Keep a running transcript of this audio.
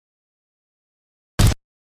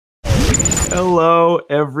Hello,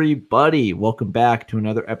 everybody. Welcome back to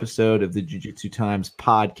another episode of the Jiu-Jitsu Times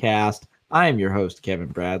podcast. I am your host, Kevin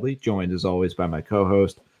Bradley, joined as always by my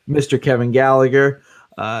co-host, Mr. Kevin Gallagher.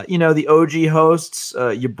 The OG hosts,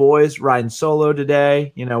 your boys riding solo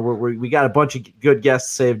today. We got a bunch of good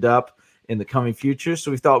guests saved up in the coming future,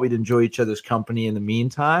 so we thought we'd enjoy each other's company in the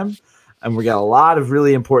meantime. And we got a lot of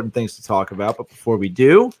really important things to talk about. But before we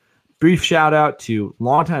do, brief shout out to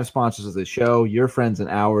longtime sponsors of the show, your friends and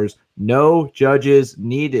ours. No Judges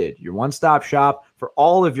Needed, your one-stop shop for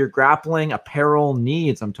all of your grappling apparel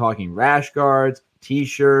needs. I'm talking rash guards,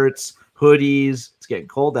 t-shirts, hoodies. It's getting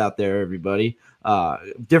cold out there, everybody.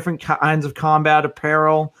 Different kinds of combat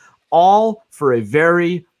apparel, all for a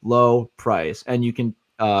very low price. And you can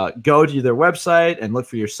go to their website and look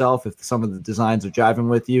for yourself if some of the designs are jiving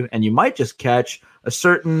with you. And you might just catch a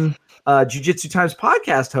certain Jiu-Jitsu Times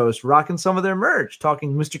podcast host rocking some of their merch,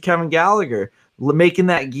 talking Mr. Kevin Gallagher, making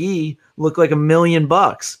that gi look like $1 million,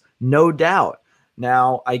 no doubt.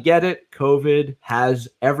 Now, I get it. COVID has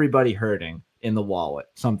everybody hurting in the wallet,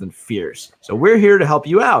 something fierce. So we're here to help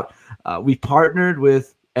you out. We partnered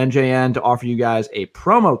with NJN to offer you guys a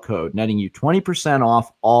promo code, netting you 20%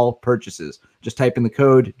 off all purchases. Just type in the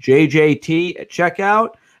code JJT at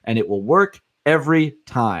checkout, and it will work every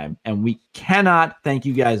time. And we cannot thank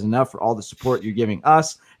you guys enough for all the support you're giving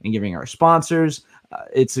us and giving our sponsors.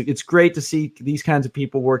 It's great to see these kinds of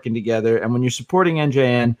people working together. And when you're supporting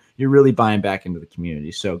NJN, you're really buying back into the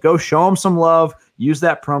community. So go show them some love. Use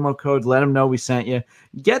that promo code. Let them know we sent you.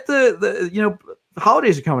 Get the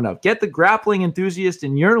holidays are coming up. Get the grappling enthusiast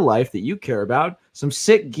in your life that you care about some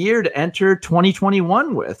sick gear to enter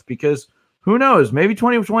 2021 with, because who knows? Maybe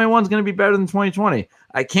 2021 is going to be better than 2020.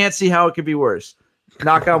 I can't see how it could be worse.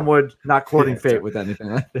 Knock on wood, not courting fate with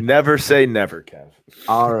anything like that. Never say never, Kev.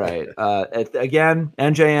 All right. Again,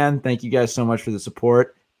 NJN, thank you guys so much for the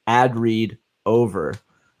support. Ad read over.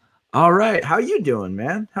 All right. How you doing,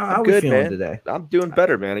 man? How are we feeling today? I'm doing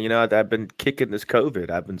better, man. I've been kicking this COVID.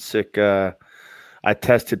 I've been sick. I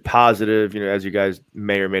tested positive. As you guys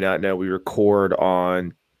may or may not know, we record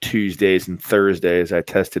on Tuesdays and Thursdays. I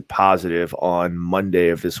tested positive on Monday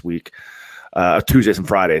of this week. Tuesdays and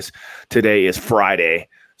Fridays. Today is Friday,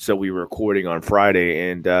 so we were recording on Friday,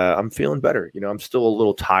 and I'm feeling better. I'm still a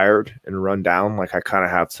little tired and run down. Like I kind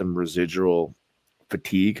of have some residual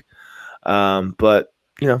fatigue, but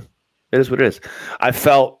it is what it is. I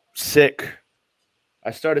felt sick.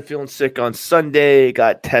 I started feeling sick on Sunday.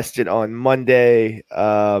 Got tested on Monday.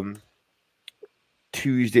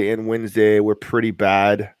 Tuesday and Wednesday were pretty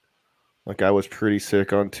bad. Like I was pretty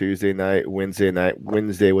sick on Tuesday night, Wednesday night.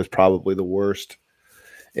 Wednesday was probably the worst.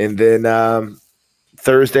 And then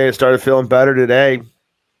Thursday I started feeling better. Today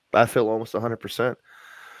I feel almost 100%.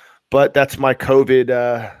 But that's my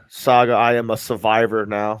COVID saga. I am a survivor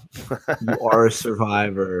now. You are a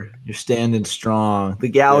survivor. You're standing strong. The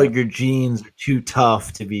Gallagher genes are too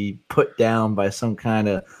tough to be put down by some kind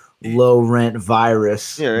of low rent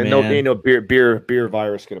virus. Yeah, no beer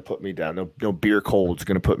virus gonna put me down. No beer cold's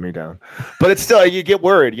gonna put me down. But it's still, you get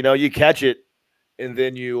worried. You catch it, and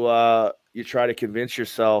then you try to convince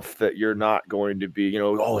yourself that you're not going to be. There's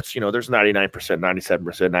 99%,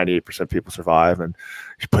 97%, 98% people survive,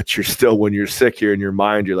 but you're still, when you're sick here in your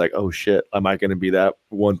mind, you're like, oh shit, am I going to be that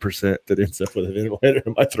 1% that ends up with a ventilator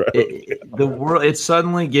in my throat? It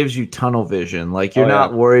suddenly gives you tunnel vision. Like you're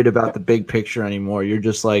not worried about the big picture anymore. You're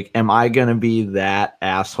just like, am I going to be that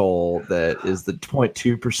asshole that is the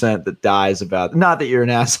 0.2% that dies about? Not that you're an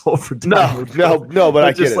asshole for dying. No, but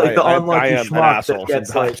I just get like it. the unlucky schmuck that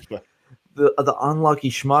gets the unlucky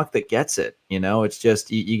schmuck that gets it. It's just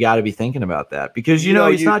you got to be thinking about that, because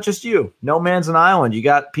it's not just you. No man's an island. You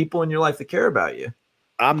got people in your life that care about you.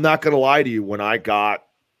 I'm not going to lie to you. When I got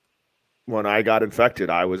infected,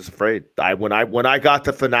 I was afraid. When I got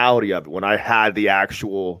the finality of it, when I had the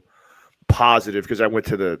actual positive, because I went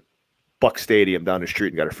to the Buck Stadium down the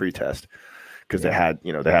street and got a free test, because they had,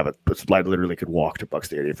 I literally could walk to Buck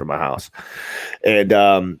Stadium from my house.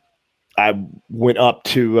 And I went up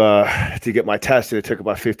to get my test, and it took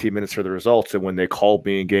about 15 minutes for the results. And when they called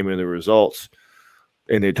me and gave me the results,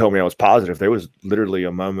 and they told me I was positive, there was literally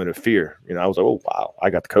a moment of fear. I was like, oh wow, I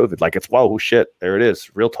got the COVID. Like, it's, whoa, shit, there it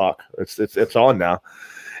is, real talk. It's on now.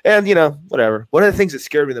 And whatever. One of the things that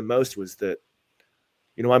scared me the most was that,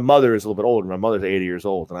 my mother is a little bit older. My mother's 80 years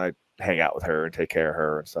old, and I hang out with her and take care of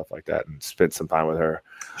her and stuff like that and spend some time with her.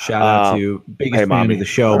 Shout out to biggest fan of the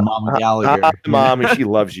show, Mama Gallagher. Mommy, she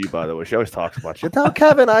loves you, by the way. She always talks about you. Tell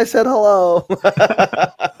Kevin I said hello.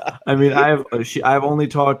 I mean, I've only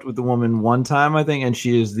talked with the woman one time, I think, and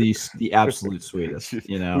she is the absolute sweetest.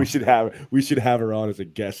 You know, we should have her on as a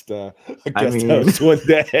guest host one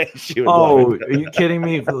day. Are you kidding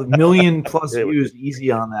me? $1 million+ views,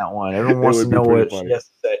 easy on that one. Everyone wants to know what she has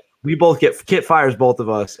to say. We both Kit fires both of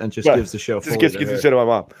us and just gives the show. Just gives the shit to my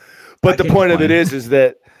mom. But the point of it is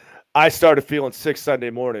that I started feeling sick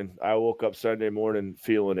Sunday morning. I woke up Sunday morning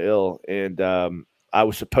feeling ill, and I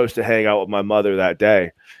was supposed to hang out with my mother that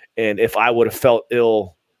day. And if I would have felt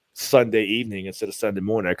ill Sunday evening instead of Sunday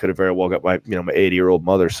morning, I could have very well got my 80-year-old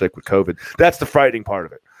mother sick with COVID. That's the frightening part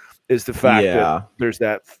of it, is the fact that there's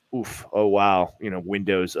that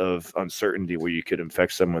windows of uncertainty where you could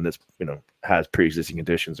infect someone that's has pre-existing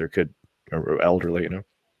conditions or elderly.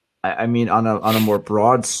 I mean, on a more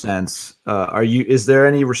broad sense, is there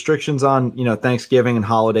any restrictions on Thanksgiving and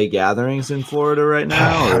holiday gatherings in Florida right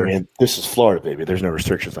now? I mean, this is Florida, baby. There's no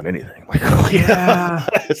restrictions on anything.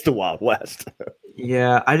 It's the Wild West.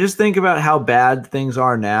 Yeah, I just think about how bad things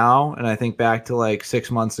are now, and I think back to like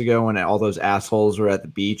 6 months ago when all those assholes were at the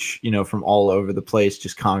beach, from all over the place,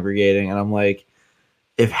 just congregating, and I'm like,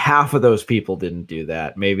 if half of those people didn't do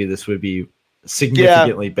that, maybe this would be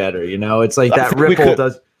significantly better. It's like that ripple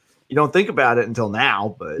does. You don't think about it until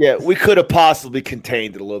now, but yeah, we could have possibly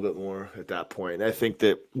contained it a little bit more at that point. And I think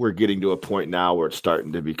that we're getting to a point now where it's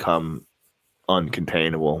starting to become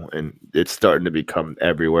uncontainable and it's starting to become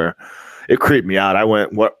everywhere. It creeped me out. I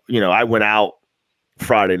went out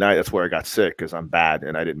Friday night. That's where I got sick because I'm bad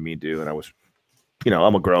and I didn't mean to. And I was,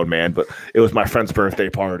 I'm a grown man, but it was my friend's birthday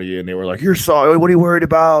party and they were like, "You're sorry. What are you worried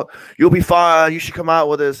about? You'll be fine. You should come out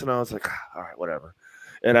with us." And I was like, "All right, whatever."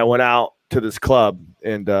 And I went out to this club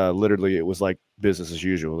and literally it was like business as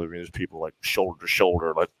usual. I mean, there's people like shoulder to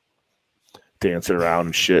shoulder, like dancing around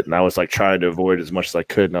and shit. And I was like trying to avoid as much as I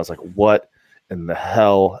could. And I was like, what in the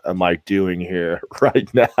hell am I doing here right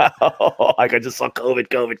now? Like I just saw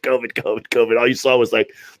COVID. All you saw was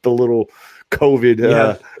like the little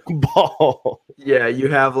COVID ball. Yeah, you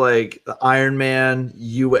have like the Iron Man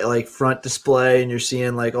like front display, and you're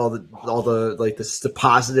seeing like all the like the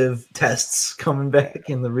positive tests coming back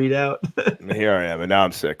in the readout. And here I am, and now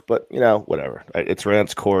I'm sick. But whatever. It's ran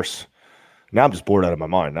its course. Now I'm just bored out of my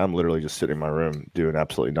mind. Now I'm literally just sitting in my room doing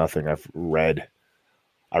absolutely nothing. I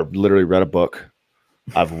literally read a book.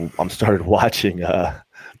 I'm started watching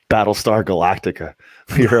Battlestar Galactica.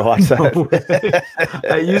 You ever watch that?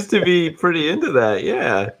 I used to be pretty into that.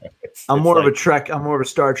 Yeah, I'm more of a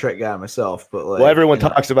Star Trek guy myself. But like, well, everyone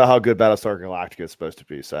talks about how good Battlestar Galactica is supposed to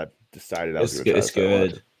be, so I decided it's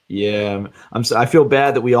good. Yeah, I feel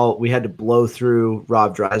bad that we had to blow through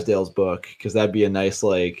Rob Drysdale's book because that'd be a nice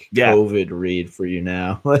COVID read for you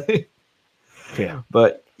now. Yeah,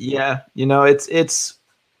 but yeah, it's.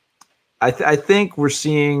 I think we're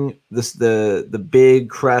seeing the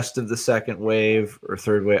big crest of the second wave or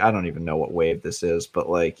third wave. I don't even know what wave this is, but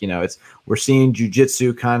we're seeing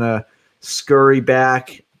jiu-jitsu kind of scurry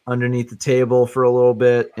back underneath the table for a little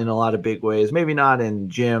bit in a lot of big ways. Maybe not in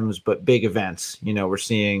gyms, but big events. We're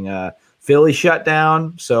seeing Philly shut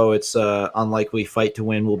down, so it's unlikely Fight to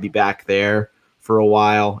Win will be back there for a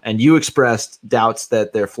while. And you expressed doubts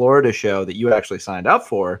that their Florida show that you actually signed up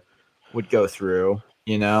for would go through.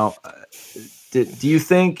 Do you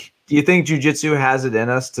think jiu-jitsu has it in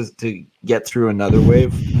us to get through another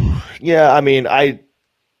wave? Yeah, I mean, I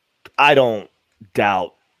don't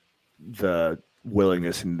doubt the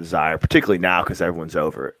willingness and desire, particularly now because everyone's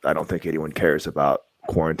over it. I don't think anyone cares about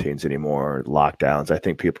quarantines anymore, or lockdowns. I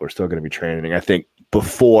think people are still going to be training. I think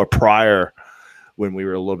prior, when we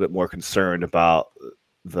were a little bit more concerned about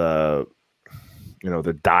the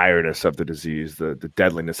direness of the disease, the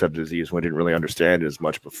deadliness of the disease, we didn't really understand it as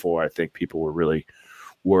much before. I think people were really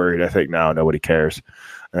worried. I think now nobody cares.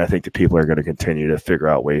 And I think that people are going to continue to figure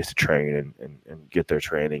out ways to train and get their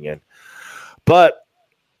training in. But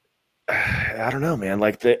I don't know, man.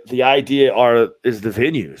 Like the idea is the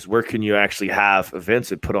venues. Where can you actually have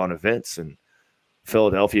events and put on events? And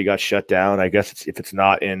Philadelphia got shut down. I guess if it's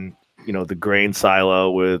not in the grain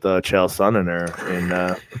silo with Chael Sonnen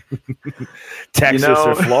in Texas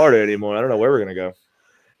or Florida anymore. I don't know where we're going to go.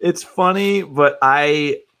 It's funny, but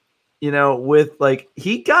he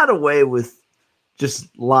got away with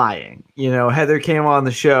just lying. Heather came on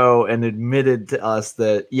the show and admitted to us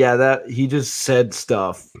that he just said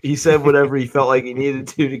stuff. He said whatever he felt like he needed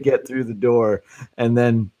to get through the door, and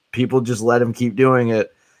then people just let him keep doing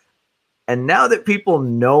it. And now that people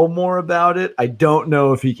know more about it, I don't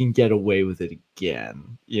know if he can get away with it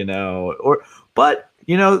again, but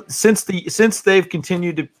since they've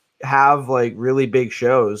continued to have like really big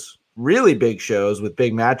shows with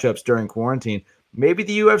big matchups during quarantine, maybe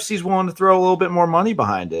the UFC's willing to throw a little bit more money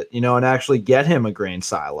behind it, and actually get him a grain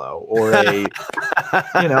silo or a,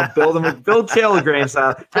 build Chael a grain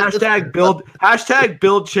silo. Hashtag build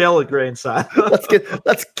Chael a grain silo. let's get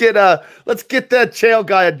that Chael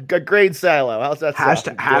guy a grain silo. How's that?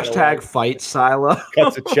 Hashtag fight silo.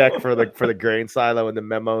 Cuts a check for the grain silo in the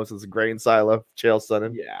memos as a grain silo. Chael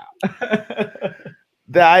Sonnen. Yeah.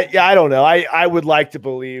 I don't know. I would like to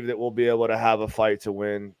believe that we'll be able to have a fight to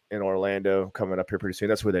win in Orlando coming up here pretty soon.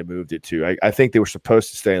 That's where they moved it to. I think they were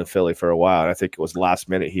supposed to stay in Philly for a while. And I think it was last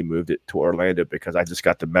minute he moved it to Orlando because I just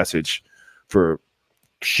got the message for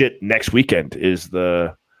next weekend next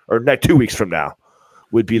 2 weeks from now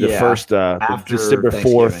would be the first December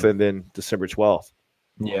 4th and then December 12th.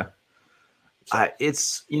 Yeah.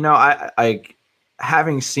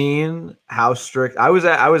 Having seen how strict I was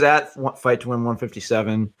at Fight to Win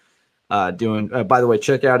 157, doing. By the way,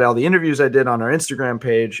 check out all the interviews I did on our Instagram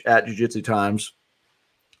page at Jiu-Jitsu Times.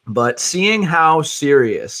 But seeing how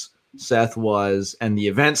serious Seth was and the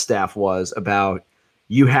event staff was about,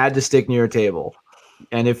 you had to stick near a table,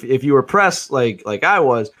 and if you were pressed like I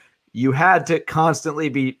was, you had to constantly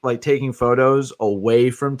be like taking photos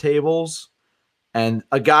away from tables. And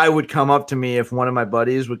a guy would come up to me, if one of my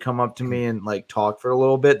buddies would come up to me and like talk for a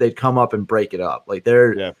little bit, they'd come up and break it up. Like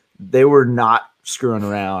they were not screwing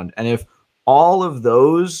around. And if all of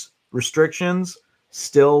those restrictions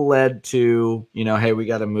still led to, hey, we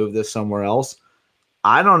got to move this somewhere else,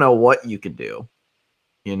 I don't know what you could do.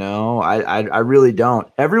 I really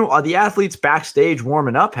don't. The athletes backstage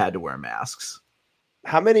warming up had to wear masks.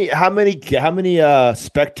 How many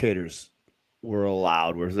spectators were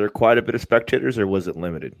allowed? Was there quite a bit of spectators, or was it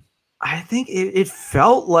limited? I think it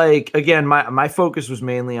felt like, again, my focus was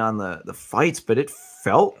mainly on the fights, but it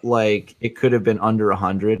felt like it could have been under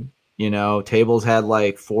 100. Tables had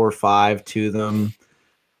like 4 or 5 to them,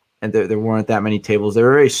 and there weren't that many tables. They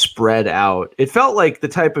were very spread out. It felt like the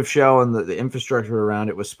type of show and the infrastructure around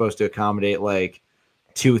it was supposed to accommodate like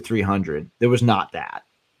 200-300. There was not that.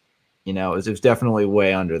 It was definitely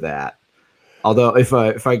way under that. Although if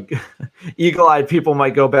I eagle-eyed people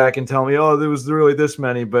might go back and tell me, oh, there was really this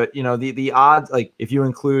many, but the odds, like if you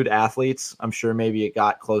include athletes, I'm sure maybe it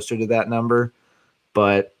got closer to that number,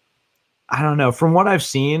 but I don't know. From what I've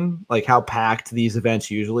seen, like how packed these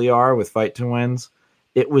events usually are with Fight to Wins,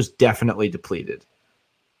 it was definitely depleted.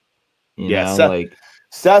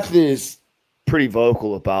 Seth is pretty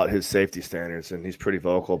vocal about his safety standards, and he's pretty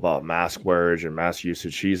vocal about mask wearage and mask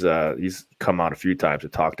usage. He's come out a few times to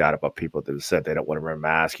talk out about people that have said they don't want to wear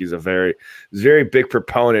masks. He's a very big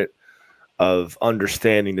proponent of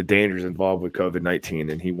understanding the dangers involved with COVID-19,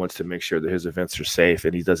 and he wants to make sure that his events are safe,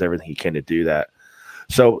 and he does everything he can to do that.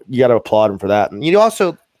 So you got to applaud him for that. And you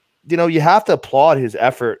also, you have to applaud his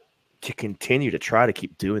effort to continue to try to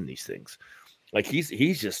keep doing these things. Like he's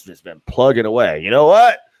just been plugging away. You know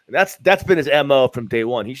what? That's been his MO from day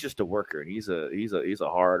one. He's just a worker, and he's a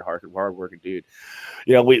hard working dude.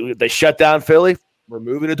 They shut down Philly. We're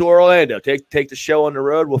moving to Orlando. Take the show on the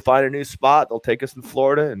road. We'll find a new spot. They'll take us in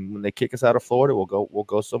Florida, and when they kick us out of Florida, we'll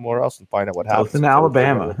go somewhere else and find out what happens. In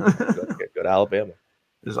Alabama. Go to Alabama.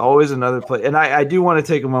 There's always another place, and I do want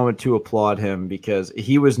to take a moment to applaud him because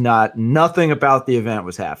he was nothing about the event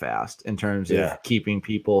was half-assed in terms of keeping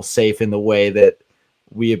people safe in the way that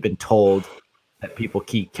we have been told that people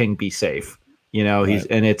can be safe.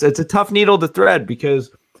 And it's a tough needle to thread because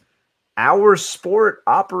our sport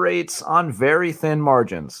operates on very thin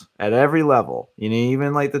margins at every level.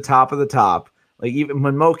 Even like the top of the top. Like even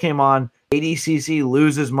when Mo came on, ADCC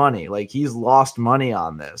loses money. Like he's lost money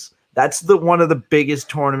on this. That's one of the biggest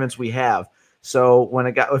tournaments we have. So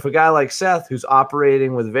if a guy like Seth, who's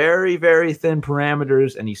operating with very, very thin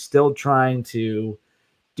parameters, and he's still trying to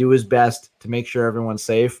do his best to make sure everyone's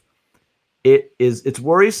safe, it's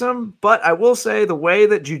worrisome. But I will say the way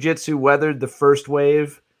that jiu-jitsu weathered the first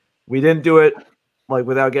wave, we didn't do it like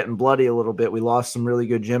without getting bloody a little bit. We lost some really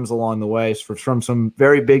good gyms along the way from some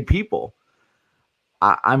very big people.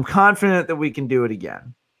 I'm confident that we can do it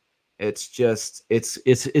again. It's just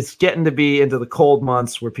it's getting to be into the cold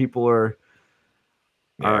months where people are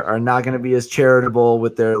not going to be as charitable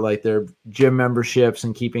with their gym memberships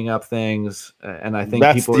and keeping up things. And I think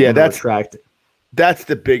people are going to attract. That's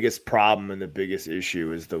the biggest problem and the biggest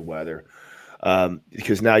issue is the weather,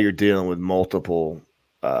 because now you're dealing with multiple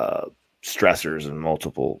stressors and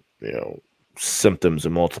multiple symptoms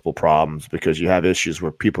and multiple problems because you have issues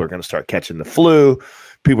where people are going to start catching the flu.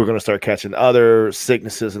 people are going to start catching other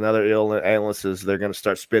sicknesses and other illnesses. They're going to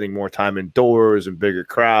start spending more time indoors and bigger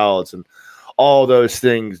crowds, and all those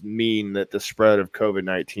things mean that the spread of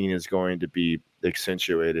COVID-19 is going to be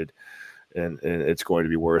accentuated, and it's going to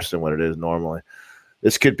be worse than what it is normally.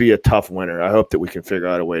 This could be a tough winter. I hope that we can figure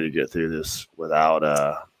out a way to get through this without.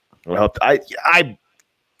 I'm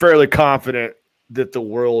fairly confident that the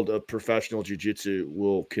world of professional jiu-jitsu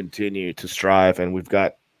will continue to strive, and we've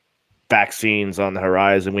got vaccines on the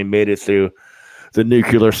horizon. We made it through the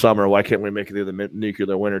nuclear summer. Why can't we make it through the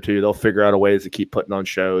nuclear winter too? They'll figure out a ways to keep putting on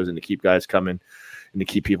shows and to keep guys coming and to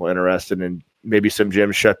keep people interested. And maybe some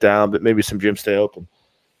gyms shut down, but maybe some gyms stay open.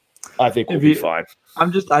 I think we'll be fine.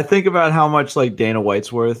 I think about how much like Dana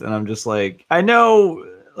White's worth, and I'm just like, I know,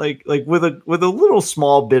 like with a little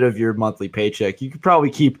small bit of your monthly paycheck, you could probably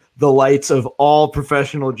keep the lights of all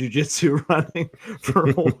professional jiu-jitsu running for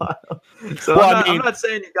a while. So well, I'm not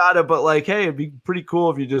saying you got it, but like, hey, it'd be pretty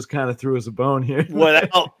cool if you just kind of threw us a bone here.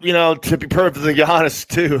 Without, to be perfectly honest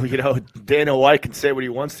too, Dana White can say what he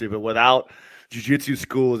wants to, but without jiu-jitsu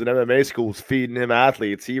schools and MMA schools feeding him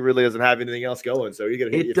athletes, he really doesn't have anything else going. So you're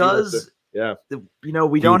gonna. It does. Yeah.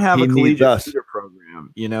 We don't have a collegiate feeder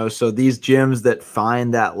program, so these gyms that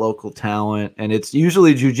find that local talent, and it's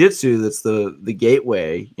usually jiu-jitsu that's the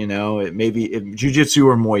gateway, it maybe jiu-jitsu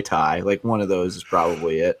or Muay Thai, like one of those is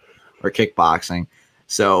probably it, or kickboxing.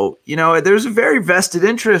 So, there's a very vested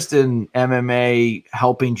interest in MMA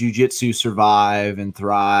helping jiu-jitsu survive and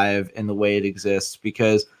thrive in the way it exists,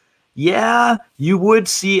 because yeah, you would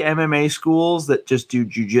see MMA schools that just do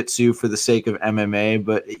jiu-jitsu for the sake of MMA,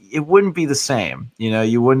 but it wouldn't be the same.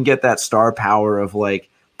 You wouldn't get that star power of like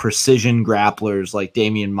precision grapplers like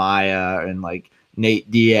Damian Maia and like Nate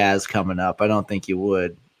Diaz coming up. I don't think you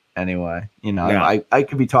would anyway. Yeah. I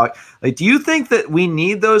could be talking. Like, do you think that we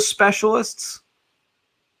need those specialists?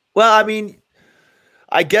 Well, I mean,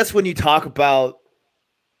 I guess when you talk about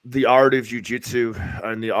the art of jiu-jitsu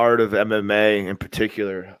and the art of MMA in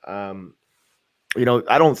particular, I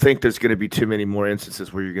don't think there's going to be too many more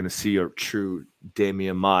instances where you're going to see a true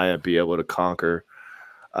Damian Maia be able to conquer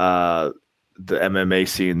the MMA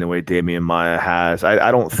scene the way Damian Maia has. I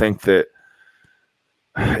don't think that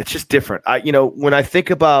it's just different. When I think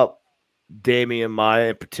about Damian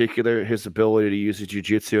Maia in particular, his ability to use the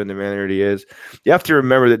jiu-jitsu and the manner he is, you have to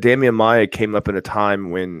remember that Damian Maia came up in a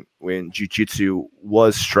time when jiu-jitsu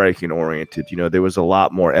was striking oriented. There was a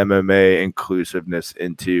lot more MMA inclusiveness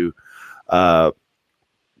into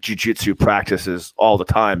jiu-jitsu practices all the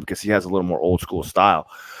time because he has a little more old school style.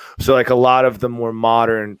 So like a lot of the more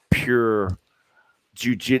modern, pure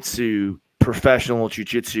jiu-jitsu, professional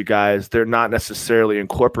jiu-jitsu guys, they're not necessarily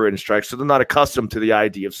incorporating strikes, so they're not accustomed to the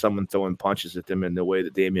idea of someone throwing punches at them in the way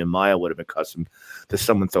that Damian Maia would have been accustomed to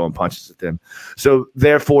someone throwing punches at them. So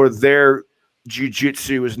therefore, their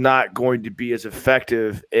jiu-jitsu is not going to be as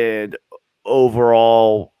effective and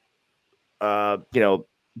overall,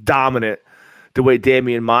 dominant the way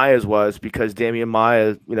Damian Maia's was, because Damian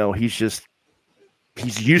Maia, he's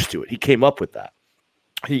used to it. He came up with that.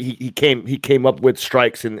 He came up with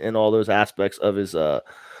strikes and all those aspects of his art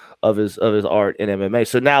in MMA.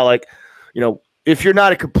 So now, if you're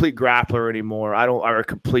not a complete grappler anymore, or a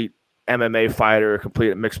complete MMA fighter, a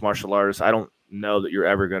complete mixed martial artist, I don't know that you're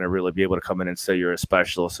ever going to really be able to come in and say you're a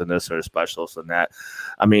specialist in this or a specialist in that.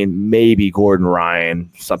 I mean, maybe Gordon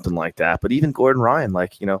Ryan, something like that. But even Gordon Ryan,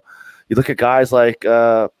 you look at guys like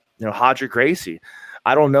Roger Gracie.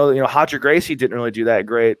 I don't know. Roger Gracie didn't really do that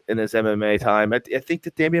great in his MMA time. I think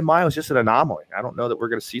that Damian Maia was just an anomaly. I don't know that we're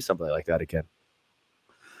going to see somebody like that again.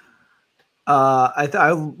 I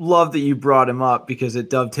love that you brought him up because it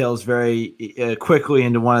dovetails very quickly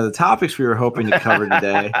into one of the topics we were hoping to cover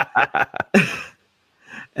today.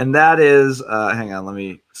 And that is, hang on, let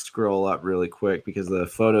me scroll up really quick because the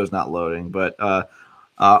photo's not loading, but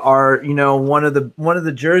one of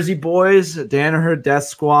the Jersey boys, Danaher Death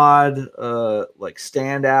Squad,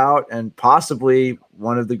 stand out, and possibly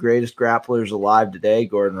one of the greatest grapplers alive today,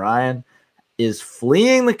 Gordon Ryan, is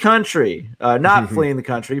fleeing the country. Not fleeing the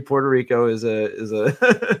country. Puerto Rico is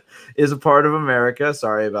a is a part of America.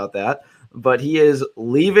 Sorry about that, but he is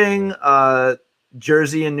leaving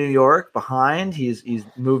Jersey and New York behind. He's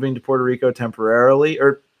moving to Puerto Rico temporarily,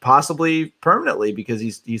 or possibly permanently, because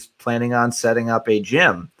he's planning on setting up a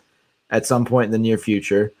gym at some point in the near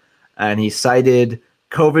future. And he cited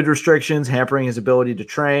COVID restrictions hampering his ability to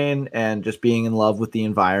train and just being in love with the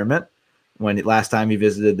environment when last time he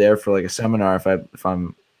visited there for a seminar, if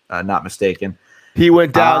I'm not mistaken. He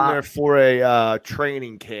went down there for a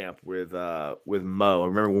training camp with Mo. I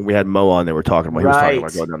remember when we had Mo on there, he was talking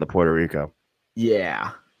about going down to Puerto Rico.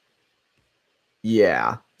 Yeah.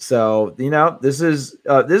 So, this is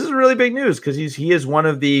really big news because he is one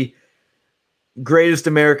of the greatest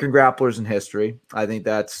American grapplers in history. I think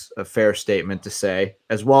that's a fair statement to say,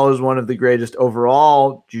 as well as one of the greatest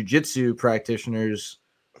overall jiu-jitsu practitioners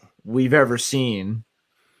we've ever seen.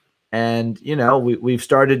 And, we've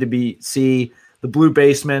started to see the Blue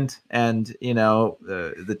Basement and,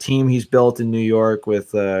 the team he's built in New York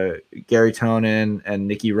with Gary Tonin and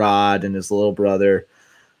Nicky Rod and his little brother.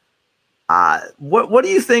 What do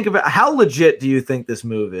you think about how legit do you think this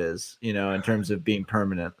move is, in terms of being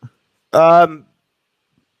permanent?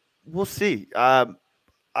 We'll see.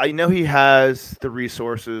 I know he has the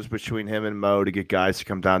resources between him and Mo to get guys to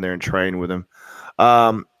come down there and train with him.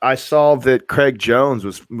 I saw that Craig Jones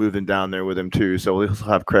was moving down there with him too, so we'll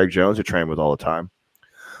have Craig Jones to train with all the time.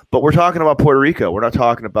 But we're talking about Puerto Rico. We're not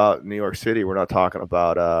talking about New York City. We're not talking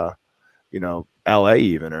about LA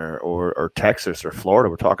even or Texas or Florida.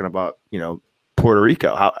 We're talking about Puerto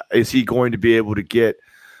Rico. How is he going to be able to get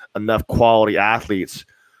enough quality athletes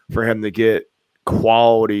for him to get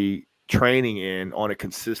quality training in on a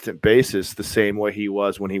consistent basis the same way he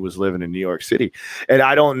was when he was living in New York City? And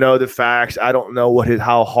I don't know the facts. I don't know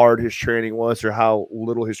how hard his training was or how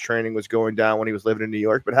little his training was going down when he was living in New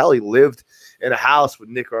York. But hell, he lived in a house with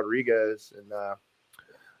Nick Rodriguez and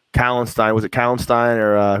Kallenstein. Was it Kallenstein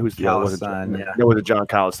or who's the other? No, was it John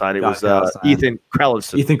Kallenstein? It was Ethan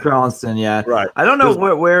Krellenstein. Ethan Krellenstein, yeah. Right. I don't know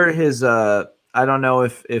where his I don't know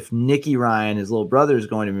if Nicky Ryan, his little brother, is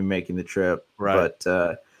going to be making the trip. Right.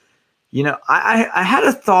 But I had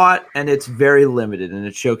a thought, and it's very limited, and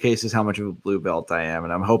it showcases how much of a blue belt I am.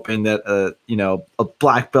 And I'm hoping that a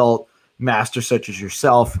black belt master such as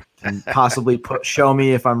yourself can possibly show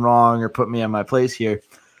me if I'm wrong or put me on my place here.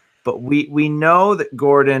 But we know that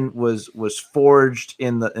Gordon was forged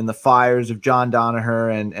in the fires of John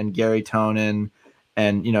Danaher and Gary Tonin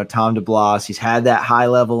and Tom DeBlas. He's had that high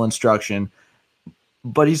level instruction,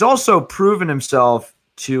 but he's also proven himself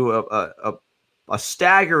to a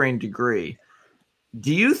staggering degree.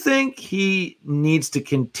 Do you think he needs to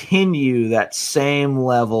continue that same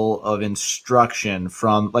level of instruction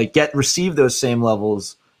receive those same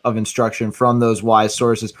levels of instruction from those wise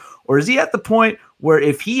sources? Or is he at the point where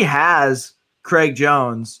if he has Craig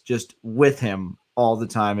Jones just with him all the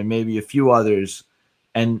time and maybe a few others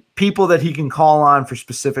and people that he can call on for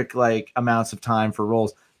specific amounts of time for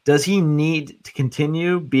roles, does he need to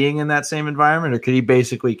continue being in that same environment, or could he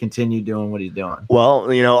basically continue doing what he's doing? Well,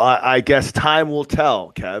 I guess time will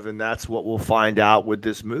tell, Kev, and that's what we'll find out with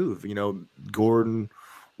this move. Gordon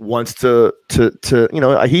wants to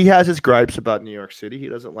he has his gripes about New York City. He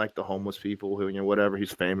doesn't like the homeless people who, whatever.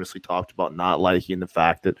 He's famously talked about not liking the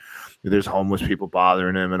fact that there's homeless people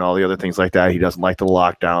bothering him and all the other things like that. He doesn't like the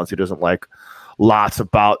lockdowns. He doesn't like lots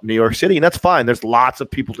about New York City, and that's fine. There's lots of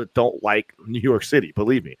people that don't like New York City.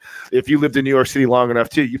 Believe me, if you lived in New York City long enough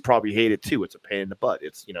too, you probably hate it too. It's a pain in the butt.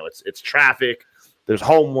 It's it's traffic. There's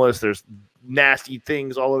homeless. There's nasty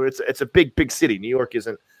things all over. It's a big city. New York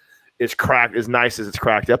isn't as nice as it's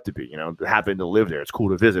cracked up to be. Having to live there, it's cool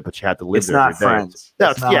to visit, but you have to live there. It's not friends.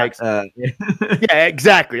 Yeah,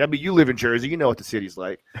 exactly. I mean, you live in Jersey, you know what the city's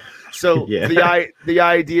like. So the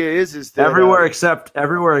idea is that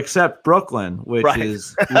everywhere except Brooklyn, which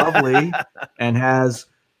is lovely and has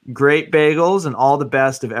great bagels and all the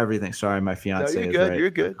best of everything. Sorry, my fiance. No, you're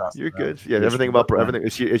good. Right. You're good. Yeah, everything about everything.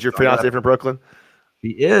 Is your fiance from Brooklyn?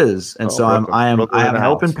 He is, and so I have an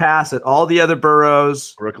open pass at all the other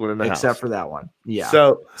boroughs, Brooklyn in the except house. For that one. Yeah.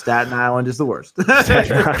 So Staten Island is the worst. So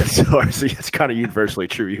it's kind of universally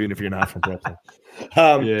true, even if you're not from Brooklyn.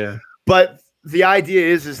 Yeah. But the idea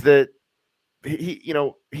is that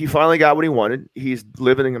he finally got what he wanted. He's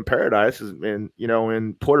living in paradise, and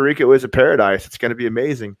in Puerto Rico is a paradise. It's going to be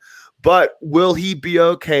amazing. But will he be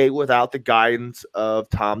okay without the guidance of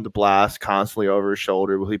Tom DeBlas constantly over his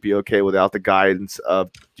shoulder? Will he be okay without the guidance of,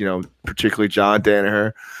 particularly John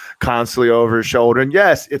Danaher constantly over his shoulder? And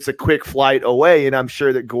yes, it's a quick flight away, and I'm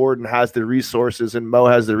sure that Gordon has the resources and Mo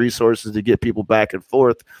has the resources to get people back and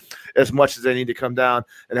forth as much as they need to come down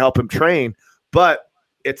and help him train. But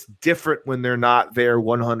it's different when they're not there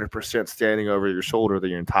 100% standing over your shoulder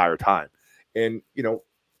the entire time. And,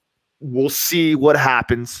 we'll see what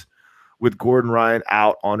happens with Gordon Ryan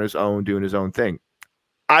out on his own, doing his own thing.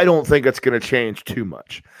 I don't think it's going to change too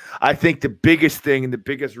much. I think the biggest thing and the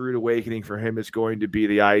biggest rude awakening for him is going to be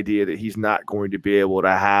the idea that he's not going to be able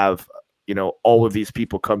to have, all of these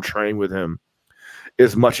people come train with him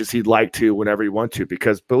as much as he'd like to whenever he wants to.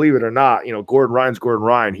 Because believe it or not, Gordon Ryan's Gordon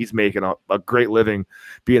Ryan. He's making a great living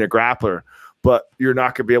being a grappler, but you're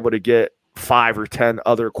not going to be able to get 5 or 10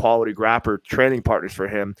 other quality grappler training partners for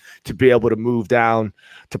him to be able to move down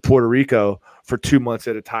to Puerto Rico for 2 months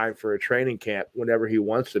at a time for a training camp whenever he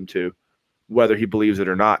wants them to, whether he believes it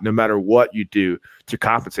or not. No matter what you do to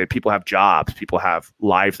compensate, people have jobs, people have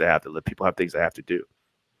lives they have to live, people have things they have to do.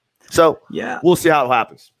 So yeah, we'll see how it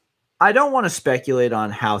happens. I don't want to speculate on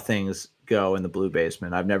how things go in the Blue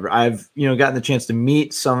Basement. I've gotten the chance to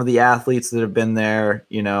meet some of the athletes that have been there,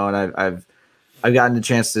 and I've gotten the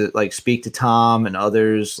chance to like speak to Tom and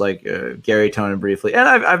others like Gary Tonin briefly. And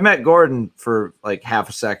I've met Gordon for like half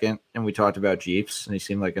a second and we talked about Jeeps and he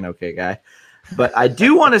seemed like an okay guy. But I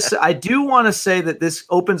do want to say that this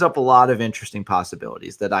opens up a lot of interesting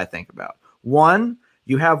possibilities that I think about. One,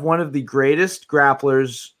 you have one of the greatest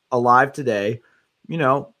grapplers alive today,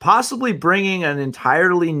 possibly bringing an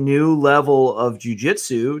entirely new level of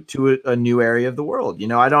jiu-jitsu to a new area of the world.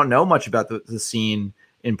 I don't know much about the scene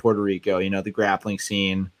in Puerto Rico, the grappling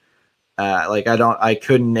scene. I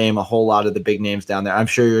couldn't name a whole lot of the big names down there. I'm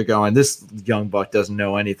sure you're going, this young buck doesn't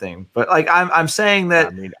know anything, but like, I'm saying that,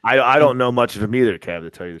 I mean, I don't know much of them either, Kev,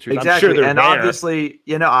 to tell you the truth. Exactly. I'm sure and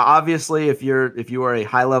there. Obviously if you are a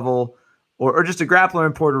high level or just a grappler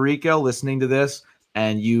in Puerto Rico listening to this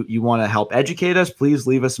and you want to help educate us, please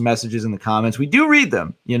leave us messages in the comments. We do read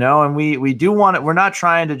them, and we do want it. We're not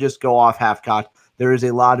trying to just go off half-cocked. There is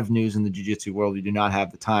a lot of news in the jiu-jitsu world. We do not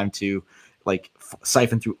have the time to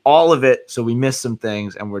siphon through all of it. So we missed some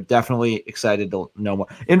things and we're definitely excited to know more.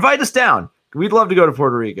 Invite us down. We'd love to go to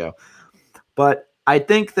Puerto Rico. But I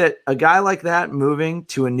think that a guy like that moving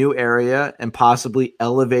to a new area and possibly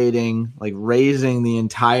elevating, raising the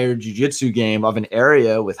entire jiu-jitsu game of an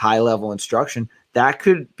area with high level instruction, that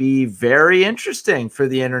could be very interesting for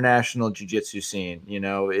the international jiu-jitsu scene,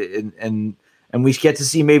 and we get to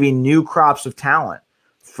see maybe new crops of talent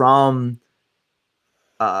from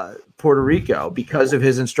Puerto Rico because of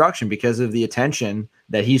his instruction, because of the attention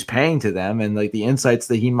that he's paying to them and the insights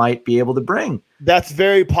that he might be able to bring. That's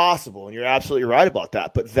very possible. And you're absolutely right about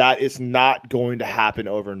that. But that is not going to happen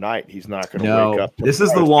overnight. He's not going to wake up. This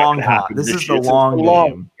is the long game. This is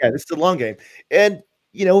the long game. And,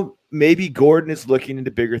 maybe Gordon is looking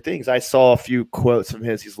into bigger things. I saw a few quotes from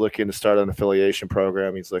his. He's looking to start an affiliation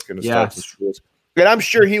program. He's looking to start some schools. And I'm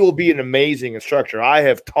sure he will be an amazing instructor. I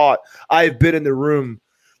have been in the room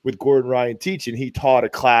with Gordon Ryan teaching. He taught a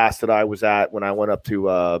class that I was at when I went up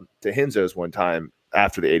to Hinzo's one time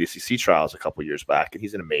after the ADCC trials a couple years back. And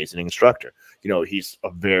he's an amazing instructor. He's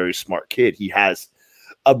a very smart kid. He has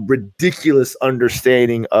a ridiculous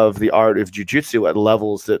understanding of the art of jiu-jitsu at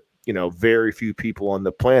levels that, very few people on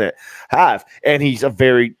the planet have. And he's a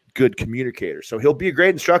very good communicator. So he'll be a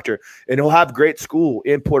great instructor and he'll have great school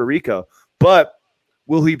in Puerto Rico. But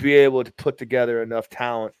will he be able to put together enough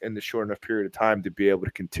talent in the short enough period of time to be able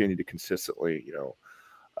to continue to consistently,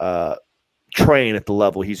 train at the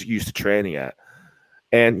level he's used to training at?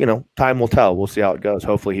 And, time will tell. We'll see how it goes.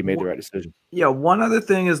 Hopefully he made the right decision. Yeah. One other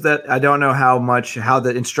thing is that I don't know how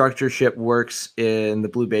the instructorship works in the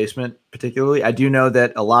Blue Basement, particularly. I do know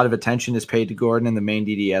that a lot of attention is paid to Gordon and the main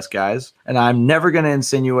DDS guys. And I'm never going to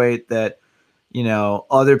insinuate that,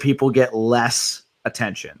 other people get less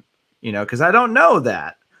attention, because I don't know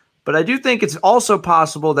that. But I do think it's also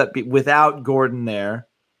possible that without Gordon there,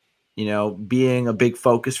 being a big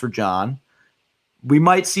focus for John, we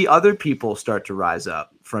might see other people start to rise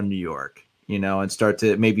up from New York, and start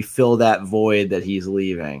to maybe fill that void that he's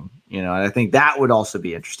leaving, and I think that would also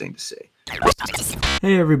be interesting to see.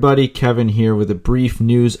 Hey everybody, Kevin here with a brief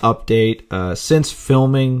news update. Since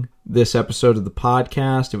filming this episode of the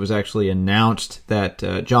podcast, it was actually announced that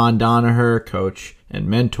John Danaher, coach and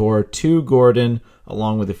mentor to Gordon,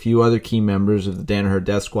 along with a few other key members of the Danaher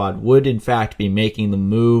Death Squad, would in fact be making the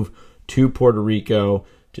move to Puerto Rico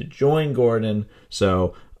to join Gordon.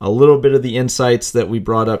 So a little bit of the insights that we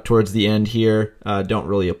brought up towards the end here don't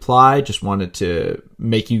really apply. Just wanted to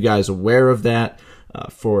make you guys aware of that.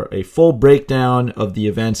 For a full breakdown of the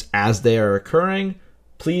events as they are occurring,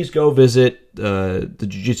 please go visit the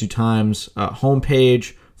Jiu-Jitsu Times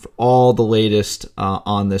homepage for all the latest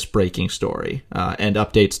on this breaking story and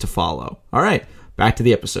updates to follow. All right, back to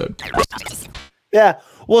the episode. Yeah,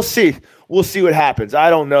 we'll see. We'll see what happens. I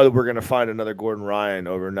don't know that we're going to find another Gordon Ryan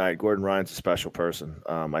overnight. Gordon Ryan's a special person.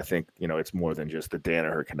 I think, it's more than just the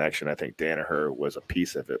Danaher connection. I think Danaher was a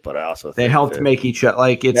piece of it, but I also think they helped make each other.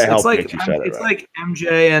 It's like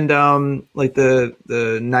MJ and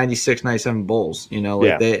the 96, 97 Bulls,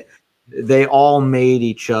 they all made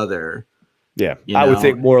each other. Yeah, I would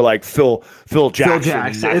think more like Phil Jackson. Phil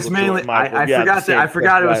Jackson. It's mainly I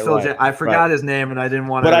forgot it was Phil Jackson. I forgot his name, and I didn't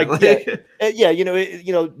want to. But I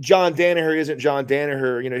get, John Danaher isn't John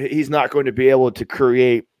Danaher. He's not going to be able to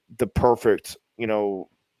create the perfect,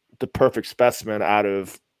 the perfect specimen out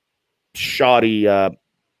of shoddy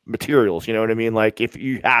materials. You know what I mean? Like if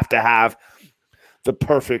you have to have the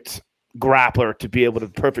perfect grappler to be able to,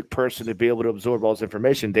 the perfect person to be able to absorb all this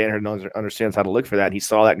information, Dan Hernandez understands how to look for that. And he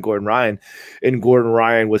saw that in Gordon Ryan, and Gordon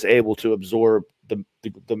Ryan was able to absorb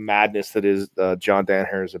the madness that is John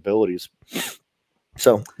Danaher's abilities.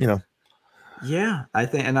 So, Yeah, I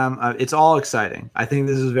think, and it's all exciting. I think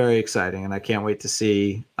this is very exciting, and I can't wait to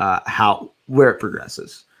see where it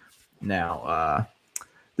progresses. Now,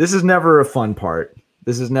 this is never a fun part.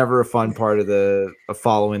 This is never a fun part of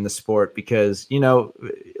following the sport because,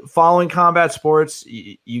 following combat sports,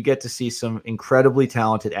 you get to see some incredibly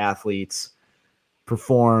talented athletes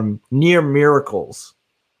perform near miracles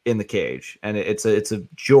in the cage. And it's a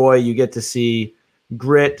joy. You get to see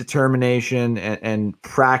grit, determination, and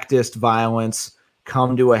practiced violence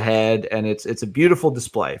come to a head. And it's a beautiful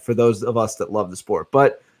display for those of us that love the sport.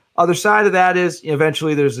 But other side of that is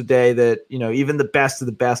eventually there's a day that, even the best of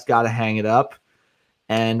the best got to hang it up.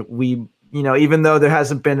 And we, even though there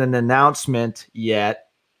hasn't been an announcement yet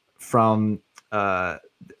from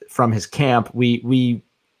his camp, we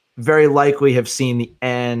very likely have seen the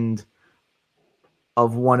end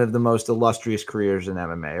of one of the most illustrious careers in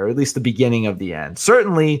MMA, or at least the beginning of the end.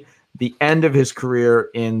 Certainly the end of his career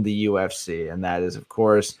in the UFC. And that is, of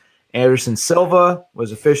course, Anderson Silva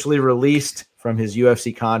was officially released from his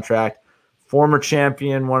UFC contract. Former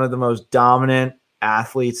champion, one of the most dominant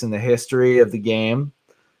athletes in the history of the game.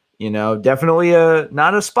 Definitely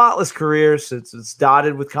not a spotless career. So it's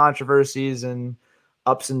dotted with controversies and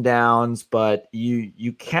ups and downs, but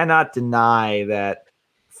you cannot deny that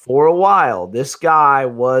for a while, this guy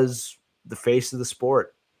was the face of the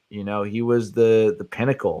sport. He was the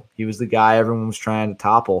pinnacle. He was the guy everyone was trying to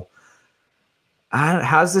topple.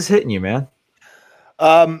 How's this hitting you, man?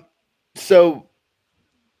 So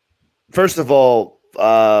first of all,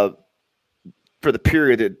 for the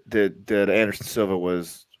period that Anderson Silva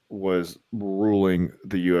was ruling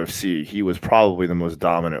the UFC, he was probably the most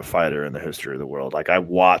dominant fighter in the history of the world. Like I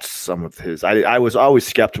watched some of his, I was always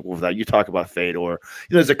skeptical of that. You talk about Fedor,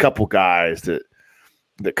 there's a couple guys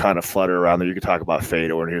that kind of flutter around there. You could talk about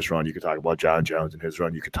Fedor in his run. You could talk about John Jones in his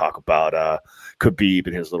run. You could talk about Khabib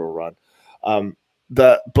in his little run.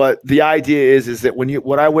 But the idea is that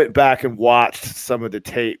when I went back and watched some of the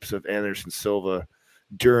tapes of Anderson Silva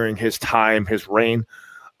during his time, his reign,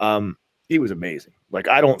 he was amazing. Like,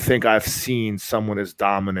 I don't think I've seen someone as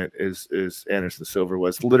dominant as Anderson Silva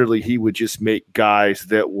was. Literally, he would just make guys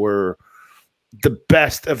that were the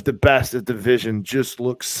best of the division just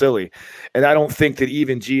look silly. And I don't think that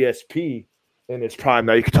even GSP in his prime,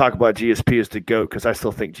 now you could talk about GSP as the GOAT, because I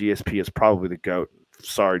still think GSP is probably the GOAT.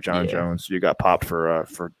 Sorry, John Jones, you got popped for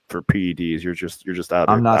PEDs. You're just out.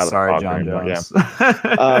 I'm not out sorry, of John Jones.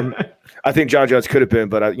 Yeah. I think John Jones could have been,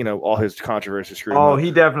 but all his controversy screwed him up.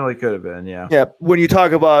 He definitely could have been. Yeah. Yeah. When you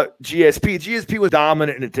talk about GSP was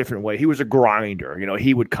dominant in a different way. He was a grinder.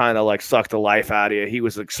 He would kind of like suck the life out of you. He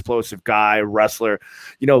was an explosive guy, wrestler.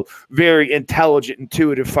 Very intelligent,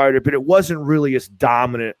 intuitive fighter, but it wasn't really as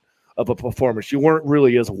dominant of a performance. You weren't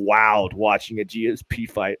really as wowed watching a GSP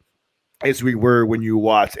fight as we were when you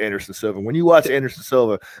watched Anderson Silva. When you watch Anderson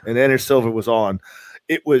Silva and Anderson Silva was on,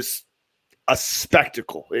 it was a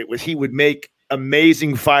spectacle. He would make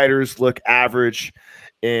amazing fighters look average,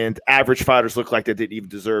 and average fighters look like they didn't even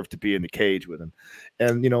deserve to be in the cage with him.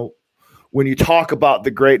 And, when you talk about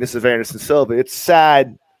the greatness of Anderson Silva, it's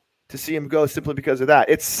sad to see him go simply because of that.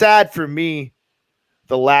 It's sad for me,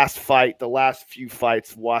 the last few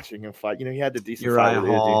fights, watching him fight. He had the decent fight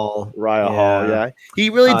with Hall. Uriah Hall, yeah. He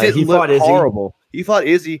really didn't look horrible. He fought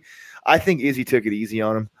Izzy. I think Izzy took it easy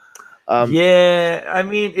on him. I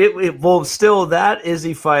mean, still that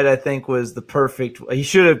Izzy fight, I think, was the perfect. He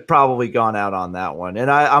should have probably gone out on that one.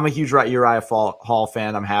 And I'm a huge Uriah Hall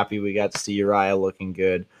fan. I'm happy we got to see Uriah looking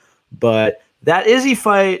good. But that Izzy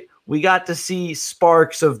fight, we got to see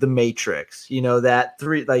sparks of the Matrix. That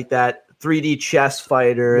 3D chess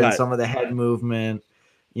fighter and some of the head movement.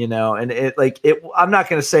 And I'm not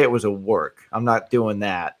going to say it was a work. I'm not doing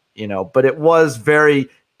that. But it was very.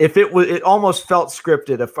 It almost felt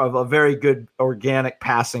scripted of a very good organic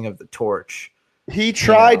passing of the torch. He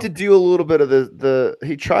tried to do a little bit of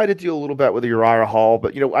he tried to do a little bit with Uriah Hall,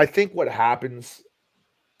 but I think what happens,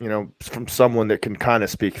 from someone that can kind of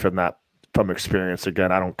speak from experience.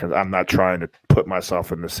 Again, I'm not trying to put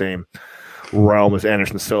myself in the same realm as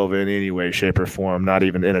Anderson Silva in any way, shape, or form, not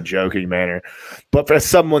even in a joking manner. But for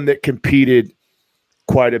someone that competed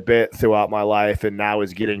quite a bit throughout my life and now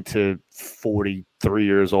is getting to 43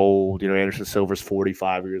 years old, Anderson Silva's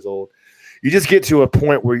 45 years old. you just get to a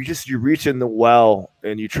point where you reach in the well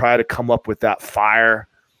and you try to come up with that fire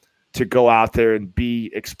to go out there and be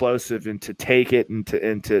explosive and to take it and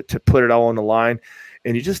to put it all on the line,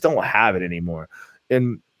 and you just don't have it anymore.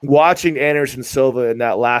 And watching Anderson Silva in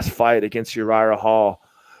that last fight against Uriah Hall,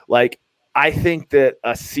 like, I think that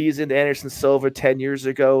a seasoned Anderson Silva 10 years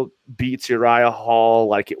ago beats Uriah Hall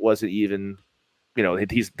like it wasn't even,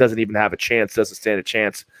 he doesn't even have a chance, doesn't stand a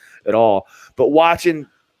chance at all. But watching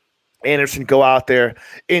Anderson go out there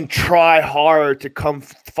and try hard to come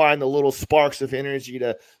find the little sparks of energy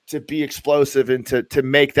to be explosive and to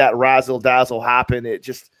make that razzle dazzle happen.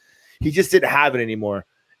 He just didn't have it anymore.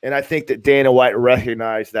 And I think that Dana White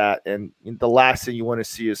recognized that. And the last thing you want to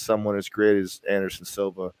see is someone as great as Anderson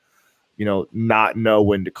Silva, not know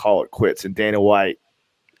when to call it quits. And Dana White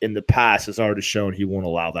in the past has already shown he won't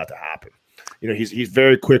allow that to happen. He's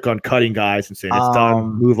very quick on cutting guys and saying it's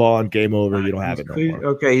done, move on, game over. You don't have it no more.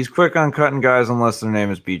 Okay, he's quick on cutting guys unless their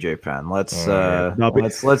name is BJ Penn. Let's all in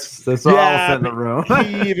the room.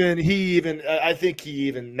 I think he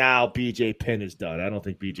even now BJ Penn is done. I don't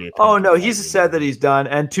think BJ Penn. Oh no, he's said that he's done.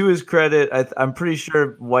 And to his credit, I'm pretty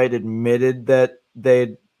sure White admitted that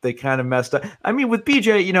they kind of messed up. I mean, with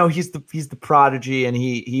BJ, he's the prodigy, and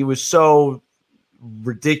he was so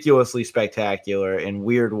ridiculously spectacular in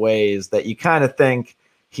weird ways that you kind of think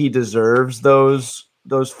he deserves those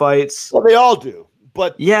fights. Well, they all do,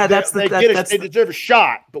 but yeah, they deserve a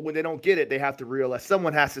shot. But when they don't get it, they have to realize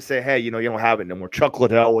someone has to say, "Hey, you don't have it no more." Chuck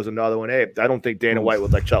Liddell was another one. Hey, I don't think Dana White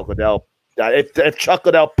would let Chuck Liddell. If Chuck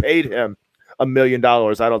Liddell paid him $1 million,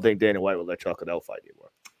 I don't think Dana White would let Chuck Liddell fight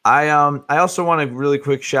anymore. I also want to really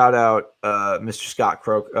quick shout out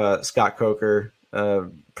Mr. Scott Coker,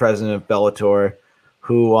 president of Bellator,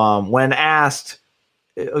 who when asked,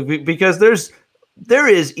 because there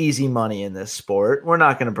is easy money in this sport. We're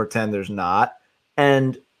not going to pretend there's not.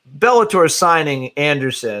 And Bellator signing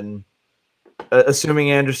Anderson, assuming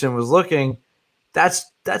Anderson was looking,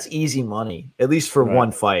 that's easy money, at least for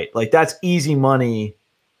one fight. Like, that's easy money,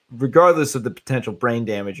 regardless of the potential brain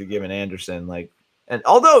damage you're giving Anderson. Like, and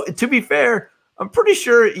although, to be fair, I'm pretty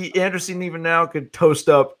sure Anderson even now could toast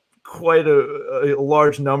up quite a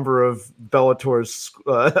large number of Bellator's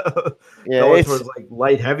like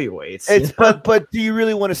light heavyweights. But do you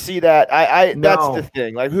really want to see that? That's the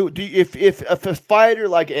thing. Like, if a fighter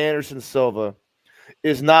like Anderson Silva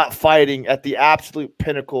is not fighting at the absolute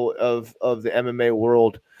pinnacle of the MMA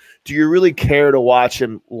world, do you really care to watch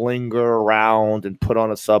him linger around and put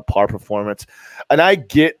on a subpar performance? And I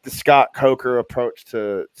get the Scott Coker approach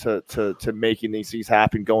to making these things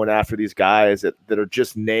happen, going after these guys that are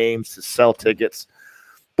just names to sell tickets.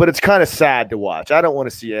 But it's kind of sad to watch. I don't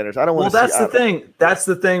want to see Anderson. I don't want to. Well, that's the thing. That's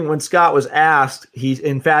the thing. When Scott was asked, he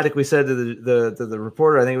emphatically said to the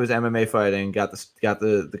reporter, I think it was MMA Fighting, got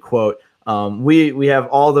the quote. We have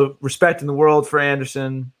all the respect in the world for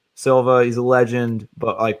Anderson Silva. He's a legend,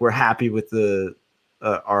 but like, we're happy with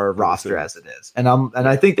our roster as it is. And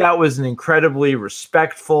I think that was an incredibly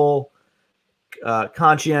respectful,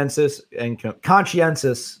 conscientious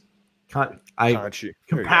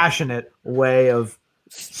compassionate way of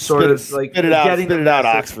sort of like getting it out,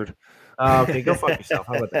 Oxford. Okay, go fuck yourself.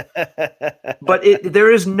 How about that? But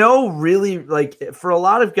there is no really, like, for a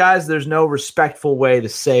lot of guys, there's no respectful way to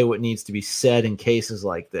say what needs to be said in cases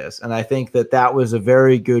like this. And I think that was a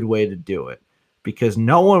very good way to do it, because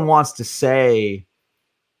no one wants it to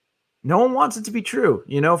be true.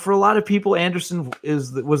 For a lot of people, Anderson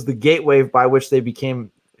was the gateway by which they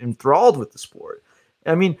became enthralled with the sport.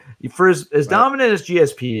 I mean, for as dominant as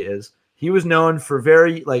GSP is, he was known for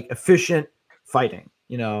very efficient fighting.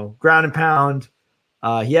 Ground and pound.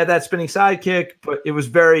 He had that spinning sidekick, but it was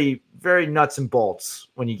very, very nuts and bolts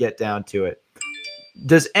when you get down to it.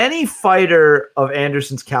 Does any fighter of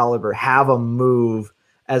Anderson's caliber have a move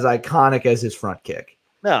as iconic as his front kick?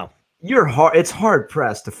 No. It's hard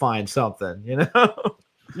pressed to find something,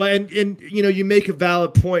 And you make a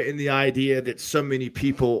valid point in the idea that so many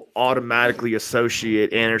people automatically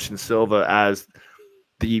associate Anderson Silva as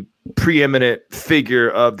the preeminent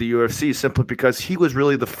figure of the UFC simply because he was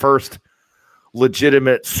really the first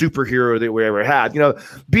legitimate superhero that we ever had.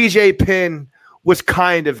 BJ Penn was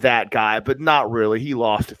kind of that guy, but not really. He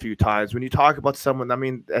lost a few times. When you talk about someone, I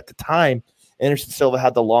mean, at the time, Anderson Silva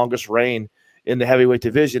had the longest reign in the heavyweight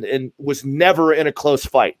division and was never in a close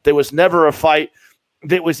fight. There was never a fight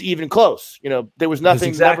that was even close. There was nothing.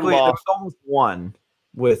 Exactly. There was almost one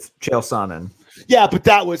with Chael Sonnen. Yeah, but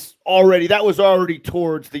that was already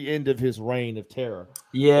towards the end of his reign of terror.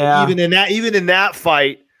 Yeah. And even in that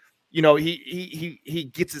fight,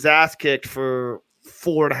 he gets his ass kicked for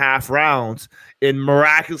 4.5 rounds and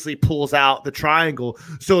miraculously pulls out the triangle.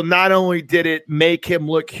 So not only did it make him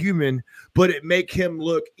look human, but it make him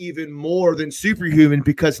look even more than superhuman,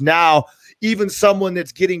 because now even someone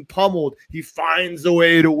that's getting pummeled, he finds a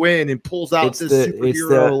way to win and pulls out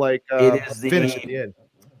superhero finish at the end.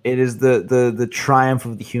 It is the triumph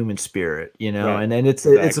of the human spirit, you know, Right. and it's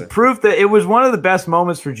a proof that it was one of the best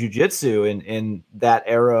moments for jiu-jitsu in that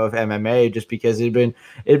era of MMA, just because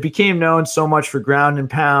it became known so much for ground and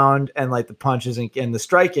pound and like the punches and the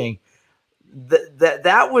striking.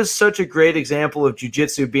 That was such a great example of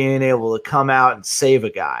jiu-jitsu being able to come out and save a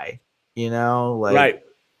guy, you know, like right.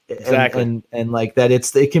 Exactly. And like that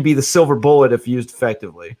it can be the silver bullet if used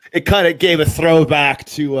effectively. It kind of gave a throwback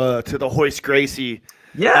to the Royce Gracie.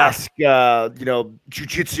 Yeah,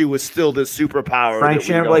 jiu-jitsu was still the superpower. Frank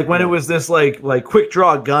Shamrock, like when it was this like quick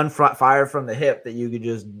draw gun fire from the hip that you could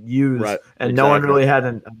just use, right. And no one really had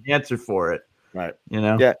an answer for it. Right. You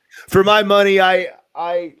know? Yeah. For my money,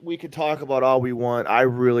 we could talk about all we want. I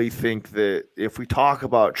really think that if we talk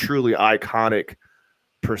about truly iconic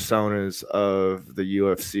personas of the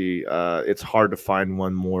UFC, it's hard to find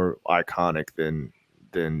one more iconic than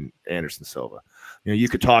Anderson Silva. You know, you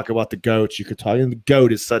could talk about the GOAT. And the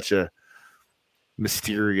GOAT is such a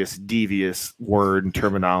mysterious, devious word and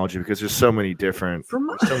terminology, because there's so many different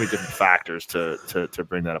factors to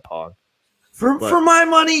bring that upon. For my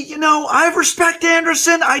money, you know, I respect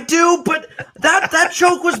Anderson, I do, but that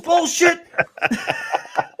choke was bullshit.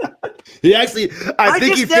 He actually, I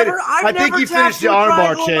think he finished the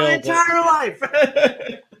armbar channel my entire life.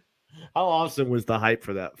 How awesome was the hype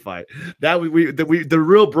for that fight? The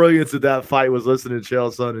real brilliance of that fight was listening to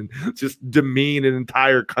Chael Sonnen just demean an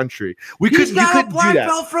entire country. He's got a black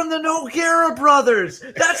belt from the Nogueira brothers.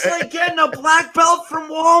 That's like getting a black belt from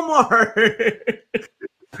Walmart.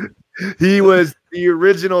 He was the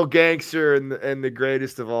original gangster and the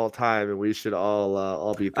greatest of all time, and we should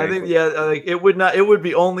all be thankful. I think it would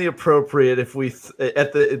be only appropriate if we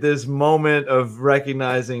at this moment of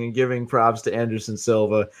recognizing and giving props to Anderson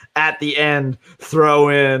Silva at the end throw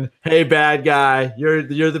in, "Hey bad guy, you're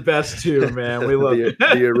the best too, man. We love you."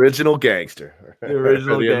 The original gangster. The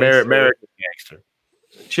original American gangster.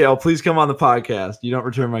 Chael, please come on the podcast. You don't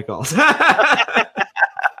return my calls.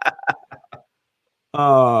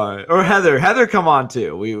 Or Heather, come on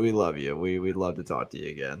too. We love you. We'd love to talk to you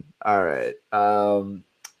again. All right. Oh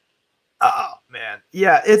man,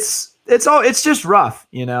 yeah. It's just rough.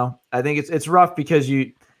 You know, I think it's rough because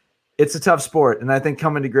it's a tough sport, and I think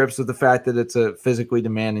coming to grips with the fact that it's a physically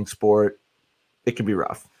demanding sport, it can be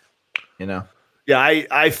rough. You know. Yeah,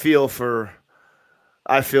 I feel for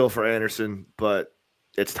Anderson, but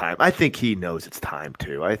it's time. I think he knows it's time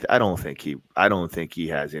too. I don't think he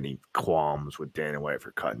has any qualms with Dana White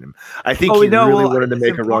for cutting him. I think he really wanted to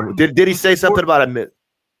make a run. Did he say something about it?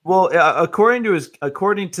 Well, according to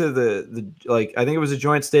the like, I think it was a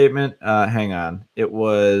joint statement. Hang on, it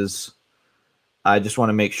was. I just want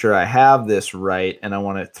to make sure I have this right, and I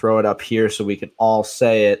want to throw it up here so we can all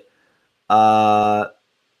say it.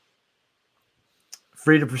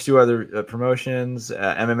 Free to pursue other promotions,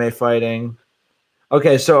 MMA fighting.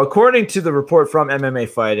 Okay, so according to the report from MMA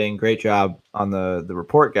Fighting, great job on the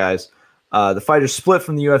report, guys. The fighters split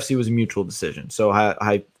from the UFC was a mutual decision. So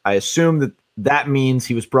I assume that means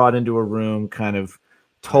he was brought into a room, kind of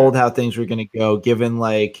told how things were going to go, given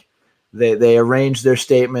like they arranged their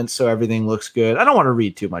statements so everything looks good. I don't want to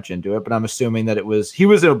read too much into it, but I'm assuming that he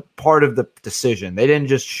was a part of the decision. They didn't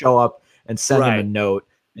just show up and send him a note.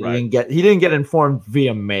 Right. He didn't get informed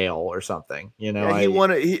via mail or something. You know, I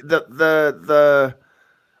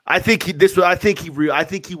think he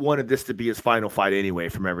wanted this to be his final fight anyway.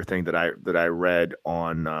 From everything that I read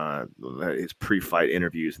on his pre-fight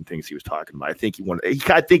interviews and things he was talking about, I think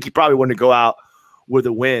he probably wanted to go out with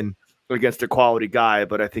a win against a quality guy,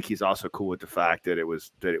 but I think he's also cool with the fact that it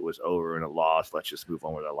was over and a loss. Let's just move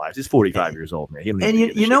on with our lives. He's 45 years old, man. And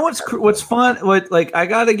you know what's fun? I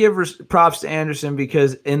got to give props to Anderson,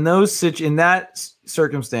 because in that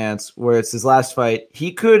circumstance where it's his last fight,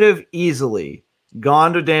 he could have easily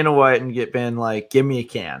gone to Dana White and been like, "Give me a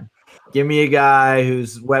can, give me a guy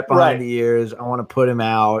who's wet behind the ears. I want to put him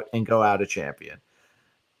out and go out a champion."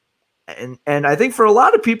 And I think for a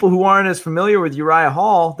lot of people who aren't as familiar with Uriah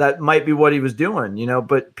Hall, that might be what he was doing, you know.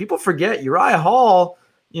 But people forget Uriah Hall,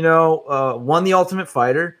 you know, won the Ultimate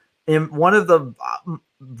Fighter in one of the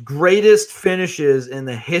greatest finishes in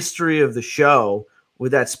the history of the show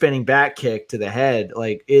with that spinning back kick to the head.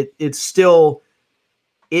 Like it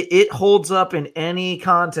holds up in any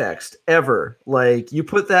context ever. Like you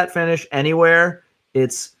put that finish anywhere,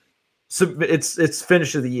 it's it's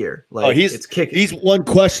finish of the year. Like it's kicking. He's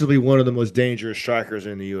unquestionably one of the most dangerous strikers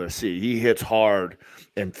in the UFC. He hits hard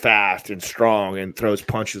and fast and strong and throws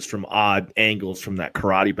punches from odd angles from that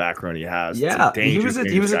karate background he has. Yeah, he was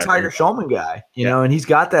a Tiger Schulman guy, you know, and he's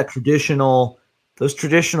got those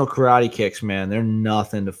traditional karate kicks, man. They're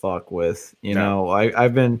nothing to fuck with. You know, I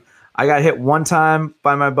got hit one time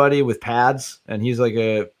by my buddy with pads, and he was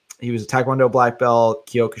a Taekwondo black belt,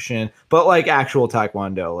 Kyokushin, but like actual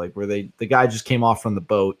Taekwondo, like where the guy just came off from the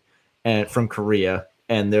boat and from Korea,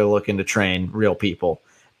 and they're looking to train real people.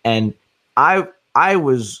 And I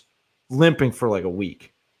was limping for like a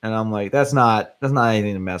week, and I'm like, that's not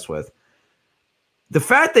anything to mess with. The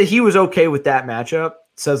fact that he was okay with that matchup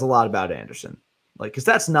says a lot about Anderson. Like, because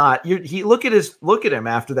that's not look at him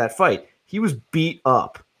after that fight. He was beat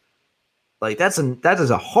up. Like that is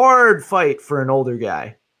a hard fight for an older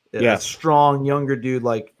guy. Yeah, a strong younger dude.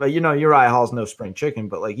 Like, but Uriah Hall's no spring chicken,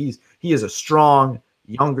 but like he is a strong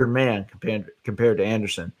younger man compared to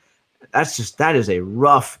Anderson. That is a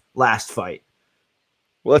rough last fight.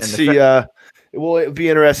 Well, let's see. It'd be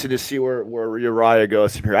interesting to see where Uriah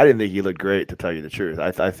goes from here. I didn't think he looked great, to tell you the truth.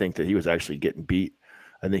 I think that he was actually getting beat.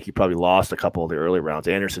 I think he probably lost a couple of the early rounds.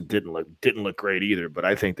 Anderson didn't look great either, but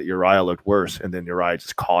I think that Uriah looked worse, and then Uriah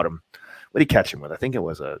just caught him. What did he catch him with? I think it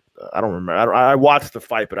was I don't remember. I watched the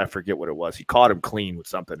fight, but I forget what it was. He caught him clean with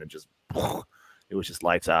something and just it was just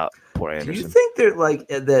lights out. Poor Anderson. Do you think they're like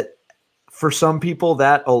that for some people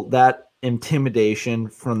that intimidation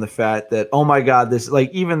from the fact that, oh my God, this,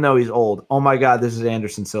 like, even though he's old, oh my God, this is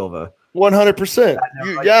Anderson Silva. 100%.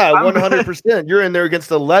 Yeah, 100%. You're in there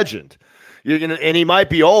against a legend. And he might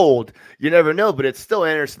be old. You never know, but it's still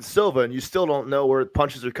Anderson Silva, and you still don't know where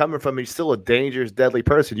punches are coming from. He's still a dangerous, deadly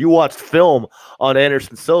person. You watched film on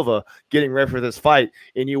Anderson Silva getting ready for this fight,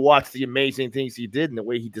 and you watched the amazing things he did and the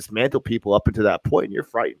way he dismantled people up until that point, and you're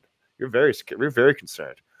frightened. You're very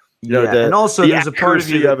concerned. And also there's a part of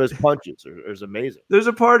you of his punches is amazing. There's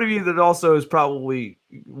a part of you that also is probably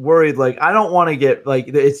worried. Like, I don't want to get like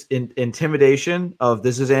it's intimidation of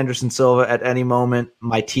this is Anderson Silva at any moment.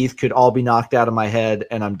 My teeth could all be knocked out of my head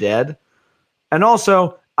and I'm dead. And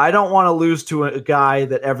also, I don't want to lose to a guy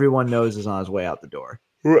that everyone knows is on his way out the door.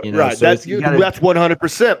 Right. So that's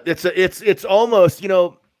 100%. It's almost,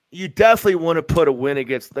 you definitely want to put a win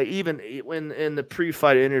against, like, even when in the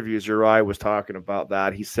pre-fight interviews, Uriah was talking about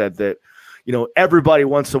that. He said that, everybody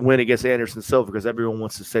wants to win against Anderson Silva because everyone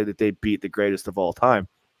wants to say that they beat the greatest of all time.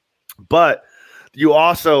 But you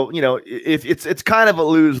also, if it's kind of a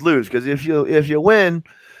lose-lose, because if you win,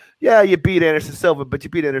 yeah, you beat Anderson Silva, but you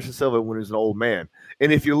beat Anderson Silva when he was an old man.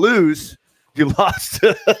 And if you lose, you lost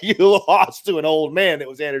to an old man that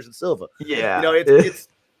was Anderson Silva. Yeah.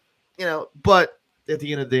 But at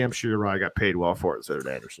the end of the day, I'm sure Uriah got paid well for it instead of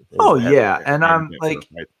Anderson. And I'm like,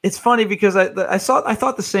 it's funny because I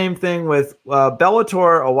thought the same thing with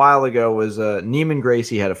Bellator a while ago. Was Neiman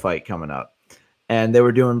Gracie had a fight coming up, and they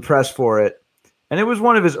were doing press for it, and it was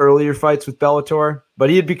one of his earlier fights with Bellator. But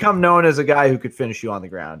he had become known as a guy who could finish you on the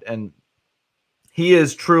ground, and he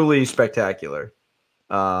is truly spectacular.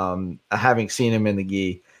 Having seen him in the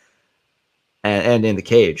gi. And in the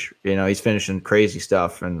cage, he's finishing crazy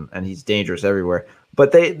stuff and he's dangerous everywhere.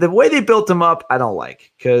 But the way they built him up, I don't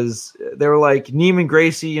like, because they were like Neiman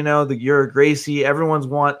Gracie, you're a Gracie. Everyone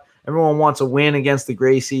wants a win against the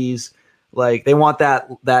Gracies. Like they want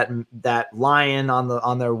that lion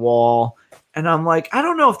on their wall. And I'm like, I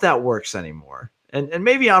don't know if that works anymore. And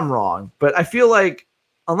maybe I'm wrong, but I feel like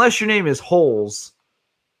unless your name is Holes,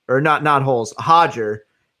 or not Holes, Hodger,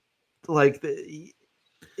 like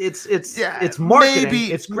it's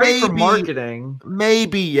marketing. It's great for marketing.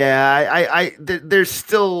 Maybe, yeah. There's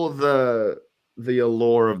still the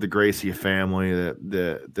allure of the Gracie family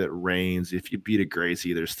that reigns. If you beat a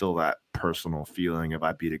Gracie, there's still that personal feeling of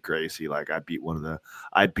I beat a Gracie, like I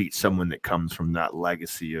beat someone that comes from that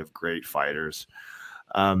legacy of great fighters.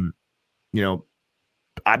 I'm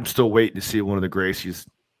still waiting to see one of the Gracies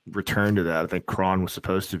return to that. I think Kron was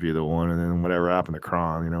supposed to be the one, and then whatever happened to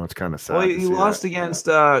Kron, it's kind of sad. Well, he lost against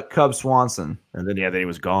Cub Swanson, and then then he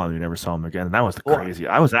was gone. You never saw him again, and that was crazy.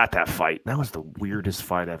 I was at that fight. That was the weirdest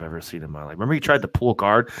fight I've ever seen in my life. Remember, he tried to pull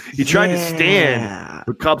guard. He tried to stand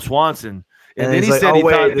with Cub Swanson. And then he said he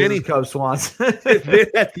thought. Then he Cub Swanson. Then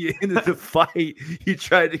at the end of the fight, he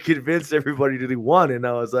tried to convince everybody that he won, and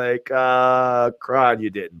I was like, "Kron, you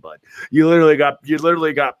didn't, bud. You literally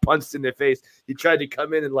got punched in the face. He tried to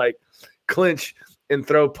come in and like clinch and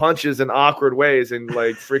throw punches in awkward ways, and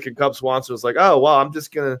like freaking Cub Swanson was like, "Oh well, I'm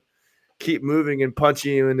just gonna keep moving and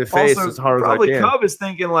punching you in the face also, as hard as I probably can. Cub is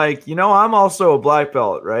thinking like, I'm also a black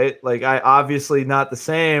belt, right? Like I obviously not the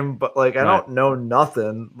same, but like I don't know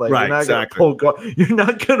nothing. Like Right, you're not exactly. gonna pull guard. You're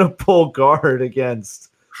not gonna pull guard against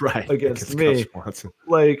me. Coach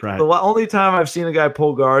Like Right. the only time I've seen a guy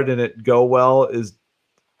pull guard and it go well is,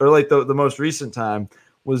 or like the most recent time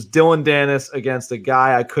was Dylan Dennis against a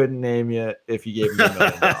guy I couldn't name yet if you gave me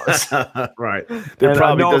 $1 million. Right. That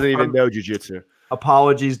probably doesn't even know jiu-jitsu.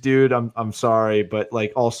 Apologies, dude. I'm sorry, but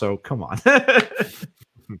like also, come on.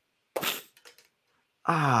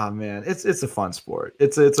 Man, it's a fun sport.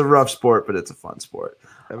 It's a rough sport, but it's a fun sport.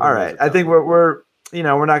 All right. I think we're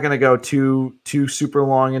not going to go too super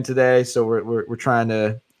long in today, so we're trying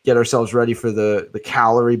to get ourselves ready for the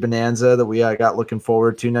calorie bonanza that we got looking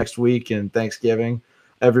forward to next week and Thanksgiving.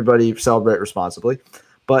 Everybody celebrate responsibly.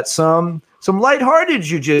 But some lighthearted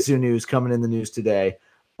jiu-jitsu news coming in the news today.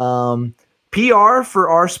 PR for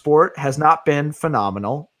our sport has not been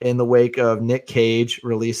phenomenal in the wake of Nick Cage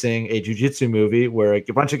releasing a jiu-jitsu movie where a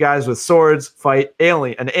bunch of guys with swords fight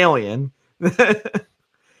an alien.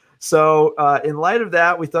 So in light of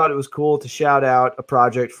that, we thought it was cool to shout out a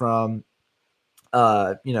project from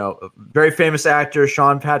a very famous actor,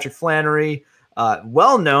 Sean Patrick Flannery,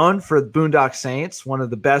 well known for Boondock Saints, one of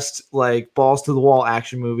the best like balls to the wall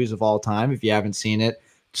action movies of all time. If you haven't seen it,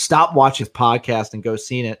 stop watching this podcast and go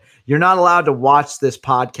see it. You're not allowed to watch this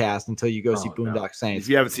podcast until you go see Boondock Saints. If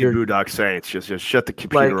you haven't seen Boondock Saints, just shut the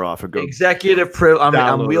computer off and go. Executive privilege.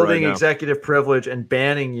 I'm wielding executive privilege and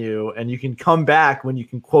banning you, and you can come back when you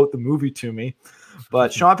can quote the movie to me.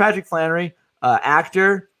 But Sean Patrick Flannery,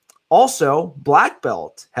 actor, also black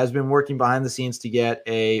belt, has been working behind the scenes to get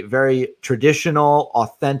a very traditional,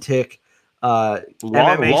 authentic, long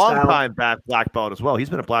time black belt as well. He's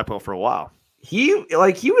been a black belt for a while. He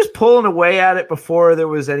was pulling away at it before there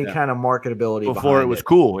was any kind of marketability. Before it was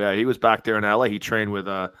cool. Yeah, he was back there in LA. He trained with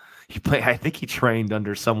I think he trained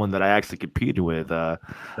under someone that I actually competed with,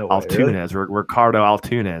 Altunes, really? Ricardo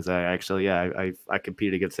Altunes. I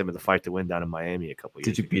competed against him in the fight to win down in Miami a couple years.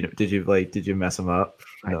 Did you beat him? Did you mess him up?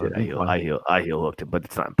 I did. I heel hooked him, but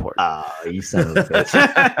it's not important. You son of a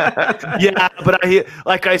bitch. Yeah, but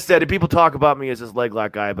like I said, people talk about me as this leg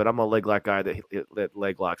lock guy, but I'm a leg lock guy that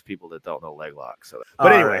leg locks people that don't know leg lock. So,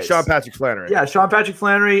 but anyway, right. Sean Patrick Flannery. Yeah, Sean Patrick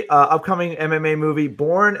Flannery, upcoming MMA movie,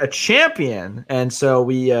 Born a Champion, and so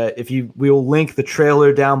we will link the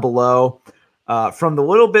trailer down below. From the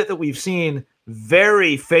little bit that we've seen,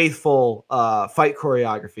 very faithful fight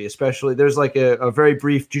choreography, especially there's like a very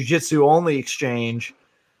brief jiu-jitsu only exchange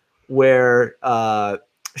where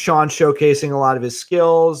Sean's showcasing a lot of his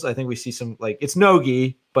skills. I think we see some, like, it's no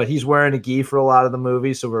gi, but he's wearing a gi for a lot of the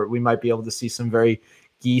movie, so we might be able to see some very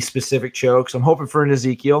gi-specific chokes. I'm hoping for an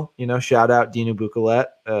Ezekiel, shout out Dinu Bukalet,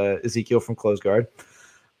 Ezekiel from Close Guard.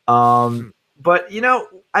 But,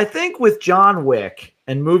 I think with John Wick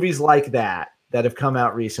and movies like that have come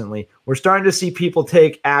out recently, we're starting to see people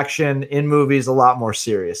take action in movies a lot more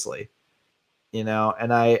seriously, and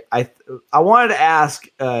I wanted to ask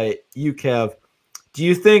you, Kev, do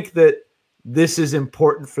you think that this is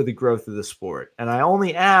important for the growth of the sport? And I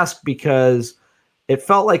only ask because it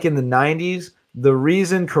felt like in the 90s, the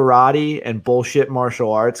reason karate and bullshit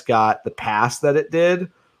martial arts got the pass that it did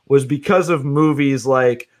was because of movies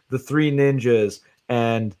like The Three Ninjas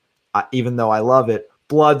and, even though I love it,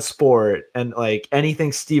 Bloodsport and like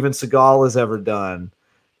anything Steven Seagal has ever done.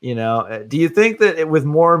 Do you think that with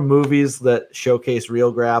more movies that showcase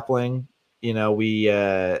real grappling,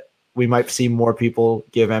 we might see more people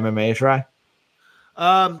give MMA a try?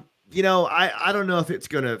 I don't know if it's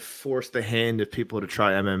going to force the hand of people to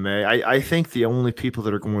try MMA. I think the only people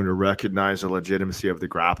that are going to recognize the legitimacy of the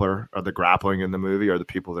grappler or the grappling in the movie are the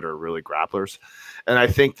people that are really grapplers. And I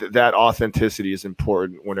think that authenticity is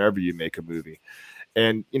important whenever you make a movie.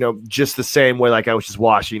 And, just the same way, like I was just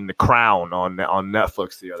watching The Crown on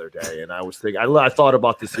Netflix the other day. And I was thinking, I thought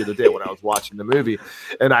about this the other day when I was watching the movie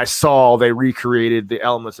and I saw they recreated the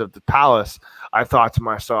elements of the palace. I thought to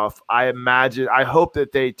myself, I hope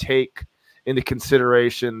that they take into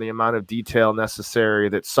consideration the amount of detail necessary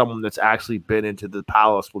that someone that's actually been into the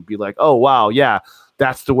palace would be like, oh, wow, yeah,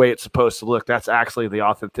 that's the way it's supposed to look. That's actually the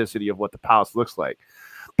authenticity of what the palace looks like.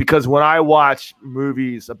 Because when I watch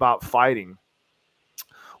movies about fighting,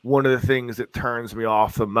 one of the things that turns me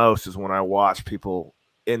off the most is when I watch people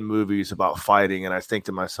in movies about fighting and I think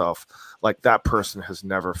to myself, like, that person has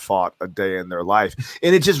never fought a day in their life.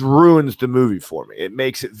 And it just ruins the movie for me. It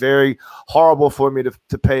makes it very horrible for me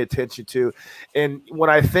to pay attention to. And when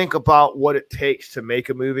I think about what it takes to make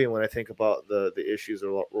a movie and when I think about the issues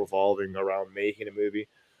revolving around making a movie,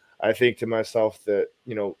 I think to myself that,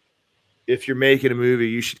 if you're making a movie,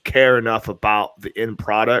 you should care enough about the end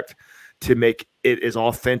product to make it as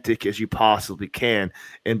authentic as you possibly can.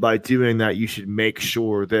 And by doing that, you should make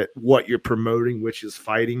sure that what you're promoting, which is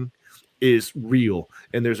fighting, is real.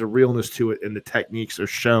 And there's a realness to it, and the techniques are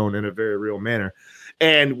shown in a very real manner.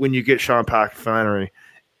 And when you get Sean Patrick Flanery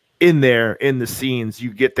in there, in the scenes,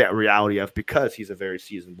 you get that reality of, because he's a very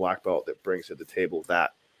seasoned black belt that brings to the table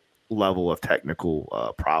that level of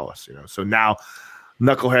technical prowess. So now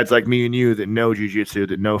knuckleheads like me and you that know jiu-jitsu,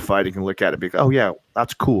 that know fighting, can look at it and be like, oh yeah,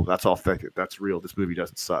 that's cool, that's authentic, that's real, this movie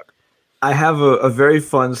doesn't suck. I have a very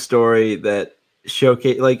fun story that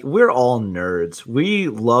showcase, like, we're all nerds. We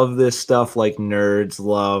love this stuff like nerds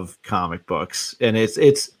love comic books, and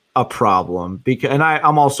it's a problem because, and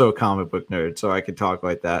I'm also a comic book nerd, so I could talk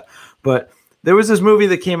like that. But there was this movie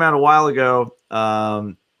that came out a while ago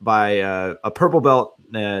by a purple belt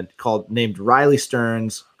named Riley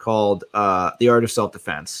Stearns, called The Art of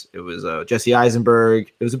Self-Defense. It was Jesse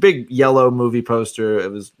Eisenberg. It was a big yellow movie poster.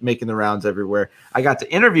 It was making the rounds everywhere. I got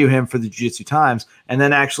to interview him for the Jiu-Jitsu Times and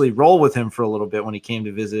then actually roll with him for a little bit when he came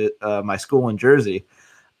to visit my school in Jersey.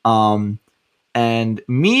 And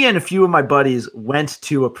me and a few of my buddies went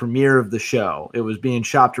to a premiere of the show. It was being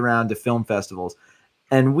shopped around to film festivals.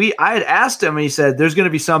 And I had asked him, and he said, there's going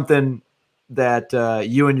to be something that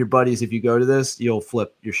you and your buddies, if you go to this, you'll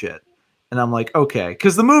flip your shit. And I'm like, okay.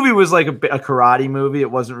 Because the movie was like a karate movie. It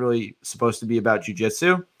wasn't really supposed to be about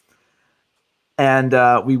jiu-jitsu.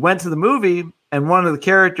 And we went to the movie, and one of the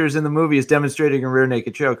characters in the movie is demonstrating a rear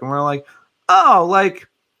naked choke. And we're like, oh, like,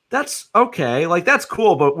 that's okay. Like, that's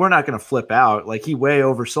cool, but we're not going to flip out. Like, he way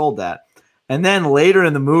oversold that. And then later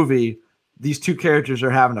in the movie, these two characters are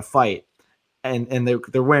having a fight. And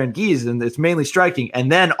they're wearing gis, and it's mainly striking. And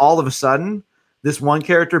then all of a sudden, this one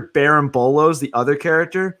character, Baron Bolos, the other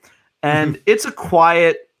character, and it's a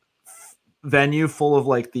quiet venue full of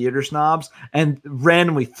like theater snobs, and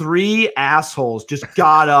randomly 3 assholes just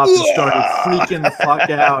got up and started freaking the fuck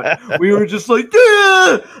out. We were just like,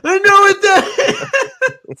 yeah, I know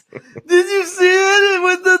it. Did you see it? It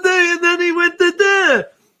went to there, and then he went to there.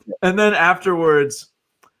 And then afterwards,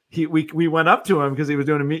 we went up to him because he was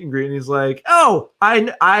doing a meet and greet, and he's like, oh,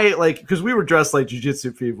 I like, because we were dressed like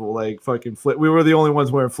jiu-jitsu people, like fucking we were the only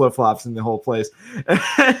ones wearing flip-flops in the whole place.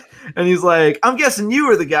 And he's like, I'm guessing you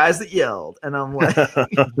were the guys that yelled. And I'm like,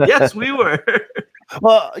 yes, we were.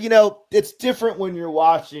 Well, it's different when you're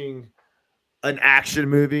watching an action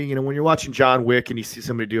movie. When you're watching John Wick and you see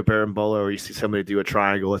somebody do a berimbolo, or you see somebody do a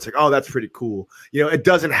triangle, it's like, oh, that's pretty cool. It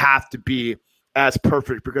doesn't have to be as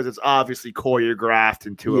perfect because it's obviously choreographed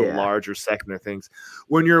into a larger segment of things.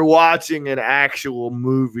 When you're watching an actual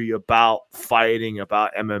movie about fighting,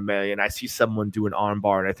 about MMA, and I see someone do an arm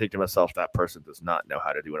bar, and I think to myself, that person does not know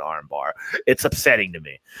how to do an arm bar. It's upsetting to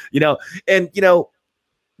me, and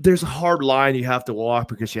there's a hard line you have to walk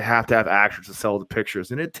because you have to have actors to sell the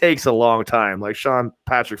pictures, and it takes a long time. Like Sean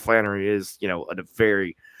Patrick Flanery is, a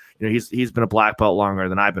very, he's been a black belt longer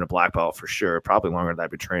than I've been a black belt for sure. Probably longer than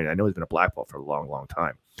I've been training. I know he's been a black belt for a long, long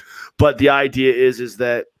time. But the idea is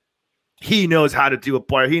that he knows how to do a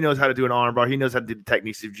bar. He knows how to do an arm bar. He knows how to do the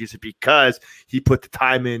techniques of jiu-jitsu because he put the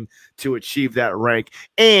time in to achieve that rank.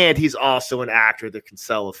 And he's also an actor that can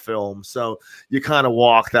sell a film. So you kind of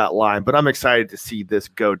walk that line. But I'm excited to see this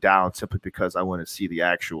go down simply because I want to see the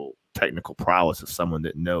actual technical prowess of someone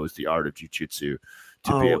that knows the art of jiu-jitsu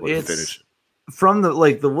to be able to finish it. From the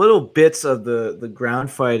little bits of the ground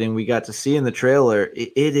fighting we got to see in the trailer,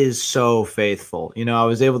 it is so faithful. I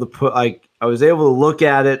was able to look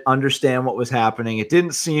at it, understand what was happening.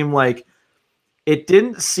 It seemed like if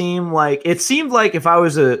I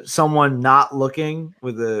was someone not looking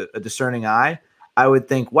with a discerning eye, I would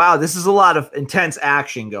think, wow, this is a lot of intense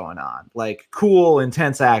action going on, like cool,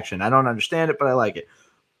 intense action. I don't understand it, but I like it.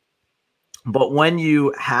 But when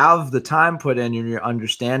you have the time put in and you're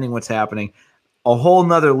understanding what's happening, a whole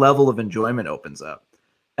nother level of enjoyment opens up.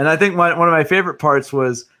 And I think one of my favorite parts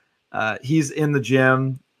was he's in the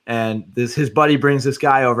gym and his buddy brings this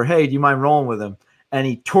guy over. Hey, do you mind rolling with him? And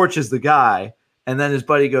he torches the guy. And then his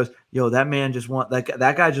buddy goes, yo, that man just won.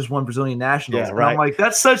 That guy just won Brazilian Nationals. Yeah, right. And I'm like,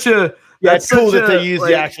 that's such a, it's cool that they use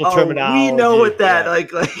the actual terminology. We know what that,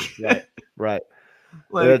 right.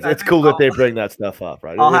 Like, it's cool that they bring that stuff up,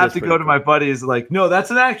 right? I'll have to go to my buddies like, no,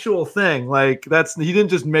 that's an actual thing. Like, he didn't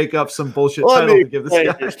just make up some bullshit title to give this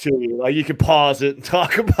guy. This to you. Like, you can pause it and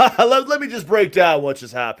talk about. Let me just break down what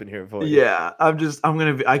just happened here for you. Yeah,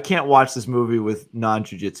 I can't watch this movie with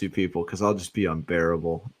non-jiu-jitsu people because I'll just be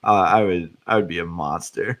unbearable. I would be a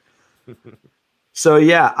monster. So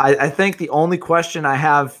yeah, I think the only question I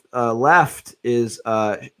have left is,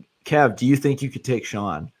 Kev, do you think you could take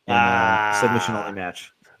Sean in a submission only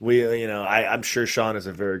match? I'm sure Sean is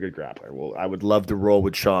a very good grappler. Well, I would love to roll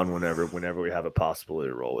with Sean whenever we have a possibility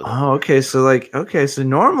to roll with him. Oh, okay. So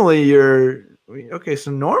normally you're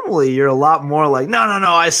a lot more like, no,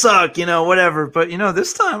 I suck, whatever. But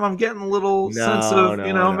this time I'm getting a little sense of,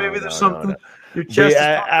 maybe there's something. No. Your chest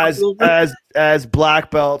as black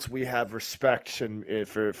belts, we have respect and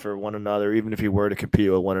for one another. Even if you were to compete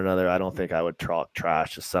with one another, I don't think I would talk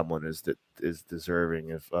trash to someone that is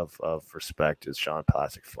deserving of respect as Sean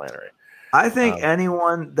Plastic Flannery. I think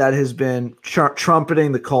anyone that has been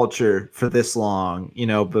trumpeting the culture for this long,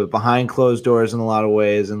 but behind closed doors in a lot of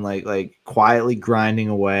ways and like quietly grinding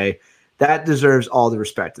away, that deserves all the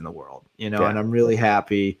respect in the world, and I'm really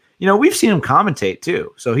happy. We've seen him commentate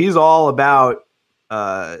too. So he's all about,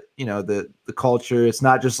 the culture. It's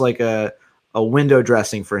not just like a window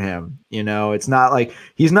dressing for him. It's not like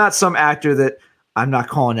he's not some actor that I'm not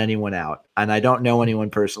calling anyone out, and I don't know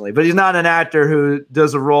anyone personally, but he's not an actor who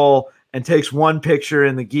does a role and takes one picture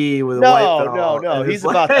in the gi with a white belt. No. He's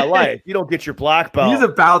about that life. You don't get your black belt. He's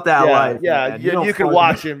about that life. Yeah. You can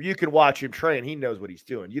watch him. You can watch him train. He knows what he's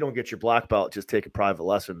doing. You don't get your black belt just taking private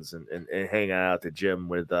lessons and hanging out at the gym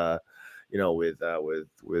with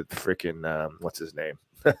freaking what's his name?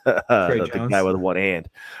 The guy with one hand.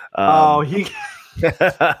 He.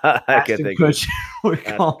 I can't think of it. We're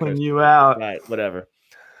calling you out. Right. Whatever.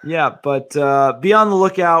 Yeah, but be on the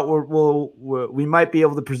lookout. We might be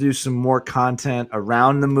able to produce some more content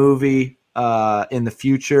around the movie in the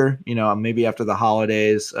future. Maybe after the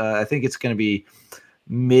holidays. I think it's going to be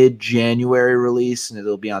mid-January release, and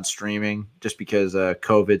it'll be on streaming. Just because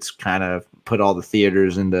COVID's kind of put all the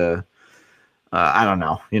theaters into. I don't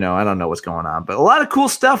know. I don't know what's going on, but a lot of cool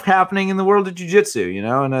stuff happening in the world of jiu-jitsu.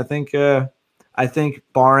 And I think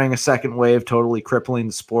barring a second wave totally crippling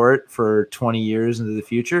the sport for 20 years into the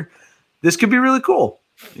future, this could be really cool,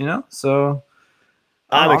 So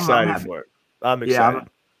I'm excited for it. I'm excited. Yeah,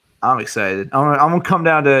 I'm excited. I'm gonna come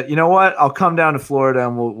down to, I'll come down to Florida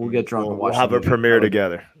and we'll get drunk and watch. We'll have a premiere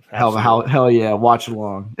together. Hell yeah, watch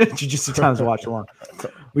along. Jiu-jitsu Times watch along.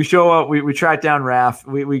 We show up, we track down Raph.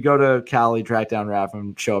 We go to Cali, track down Raph,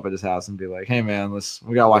 and show up at his house and be like, "Hey man,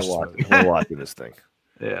 we gotta watch this movie." We're watching this thing.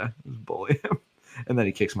 Yeah, bully him, and then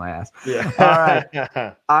he kicks my ass.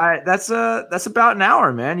 Yeah. All right. That's about an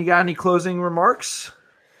hour, man. You got any closing remarks?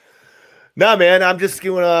 No, man. I'm just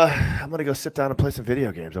going. I'm gonna go sit down and play some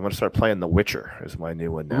video games. I'm gonna start playing The Witcher. Is my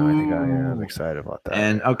new one now. I think I'm excited about that.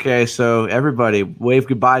 And okay, so everybody, wave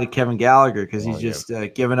goodbye to Kevin Gallagher because he's just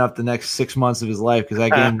giving up the next 6 months of his life because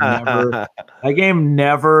that game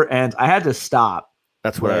never ends. I had to stop.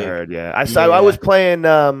 That's what I heard. Yeah, I was playing.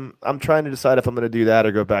 I'm trying to decide if I'm going to do that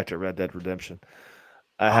or go back to Red Dead Redemption.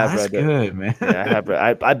 That's good, man. Yeah,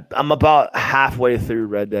 I'm about halfway through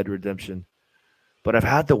Red Dead Redemption, but I've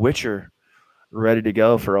had The Witcher ready to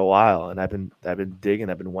go for a while, and I've been digging.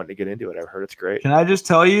 I've been wanting to get into it. I've heard it's great. Can I just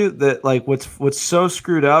tell you that like what's so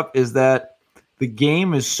screwed up is that the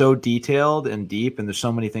game is so detailed and deep, and there's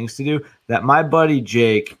so many things to do that my buddy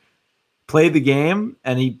Jake played the game,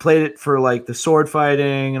 and he played it for like the sword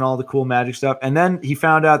fighting and all the cool magic stuff. And then he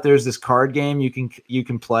found out there's this card game you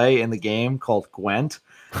can play in the game called Gwent.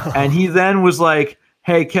 And he then was like,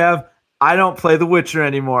 "Hey Kev, I don't play The Witcher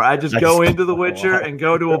anymore. I just go into The Witcher and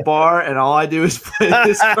go to a bar, and all I do is play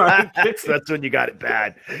this card game." That's when you got it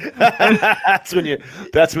bad. That's when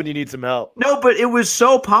you need some help. No, but it was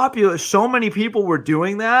so popular. So many people were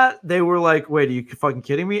doing that. They were like, "Wait, are you fucking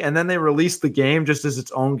kidding me?" And then they released the game just as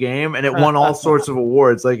its own game, and it won all sorts of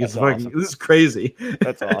awards. Like, it's fucking awesome. This is crazy.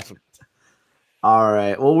 That's awesome. All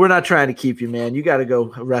right. Well, we're not trying to keep you, man. You got to go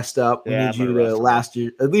rest up. We need you to last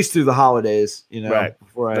you at least through the holidays, right.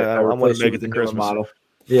 Before I replace you with the Christmas model.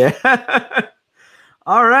 Yeah.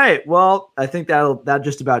 All right. Well, I think that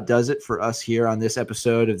just about does it for us here on this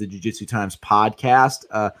episode of the Jiu-Jitsu Times podcast.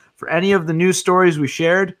 For any of the news stories we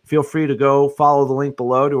shared, feel free to go follow the link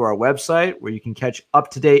below to our website where you can catch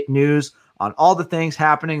up-to-date news on all the things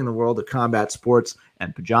happening in the world of combat sports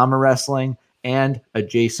and pajama wrestling and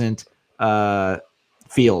adjacent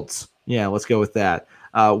fields. Yeah, let's go with that.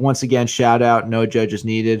 Once again, shout out, no judges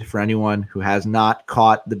needed. For anyone who has not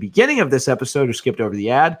caught the beginning of this episode or skipped over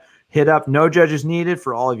the ad, hit up no judges needed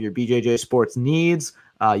for all of your BJJ sports needs.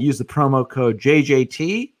 Use the promo code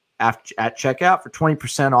JJT at checkout for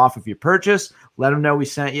 20% off of your purchase. Let them know we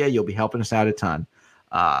sent you. You'll be helping us out a ton.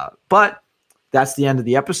 But that's the end of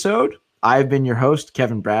the episode. I've been your host,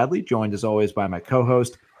 Kevin Bradley, joined as always by my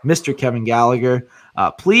co-host, Mr. Kevin Gallagher.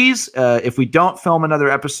 Please, if we don't film another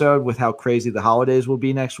episode with how crazy the holidays will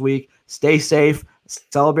be next week, stay safe,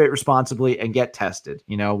 celebrate responsibly, and get tested.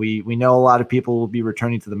 We know a lot of people will be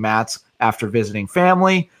returning to the mats after visiting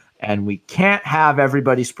family, and we can't have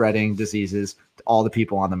everybody spreading diseases to all the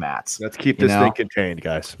people on the mats. Let's keep this thing contained,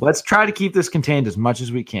 guys. Let's try to keep this contained as much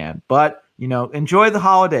as we can. But, enjoy the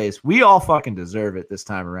holidays. We all fucking deserve it this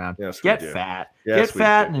time around. Yes, Get fat. Yes, Get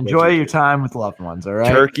fat and enjoy your time with loved ones, all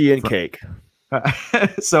right? Turkey and cake.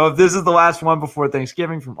 So if this is the last one before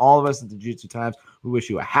Thanksgiving from all of us at the Jiu-Jitsu Times, we wish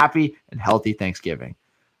you a happy and healthy Thanksgiving.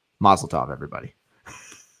 Mazel tov, everybody.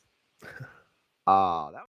 That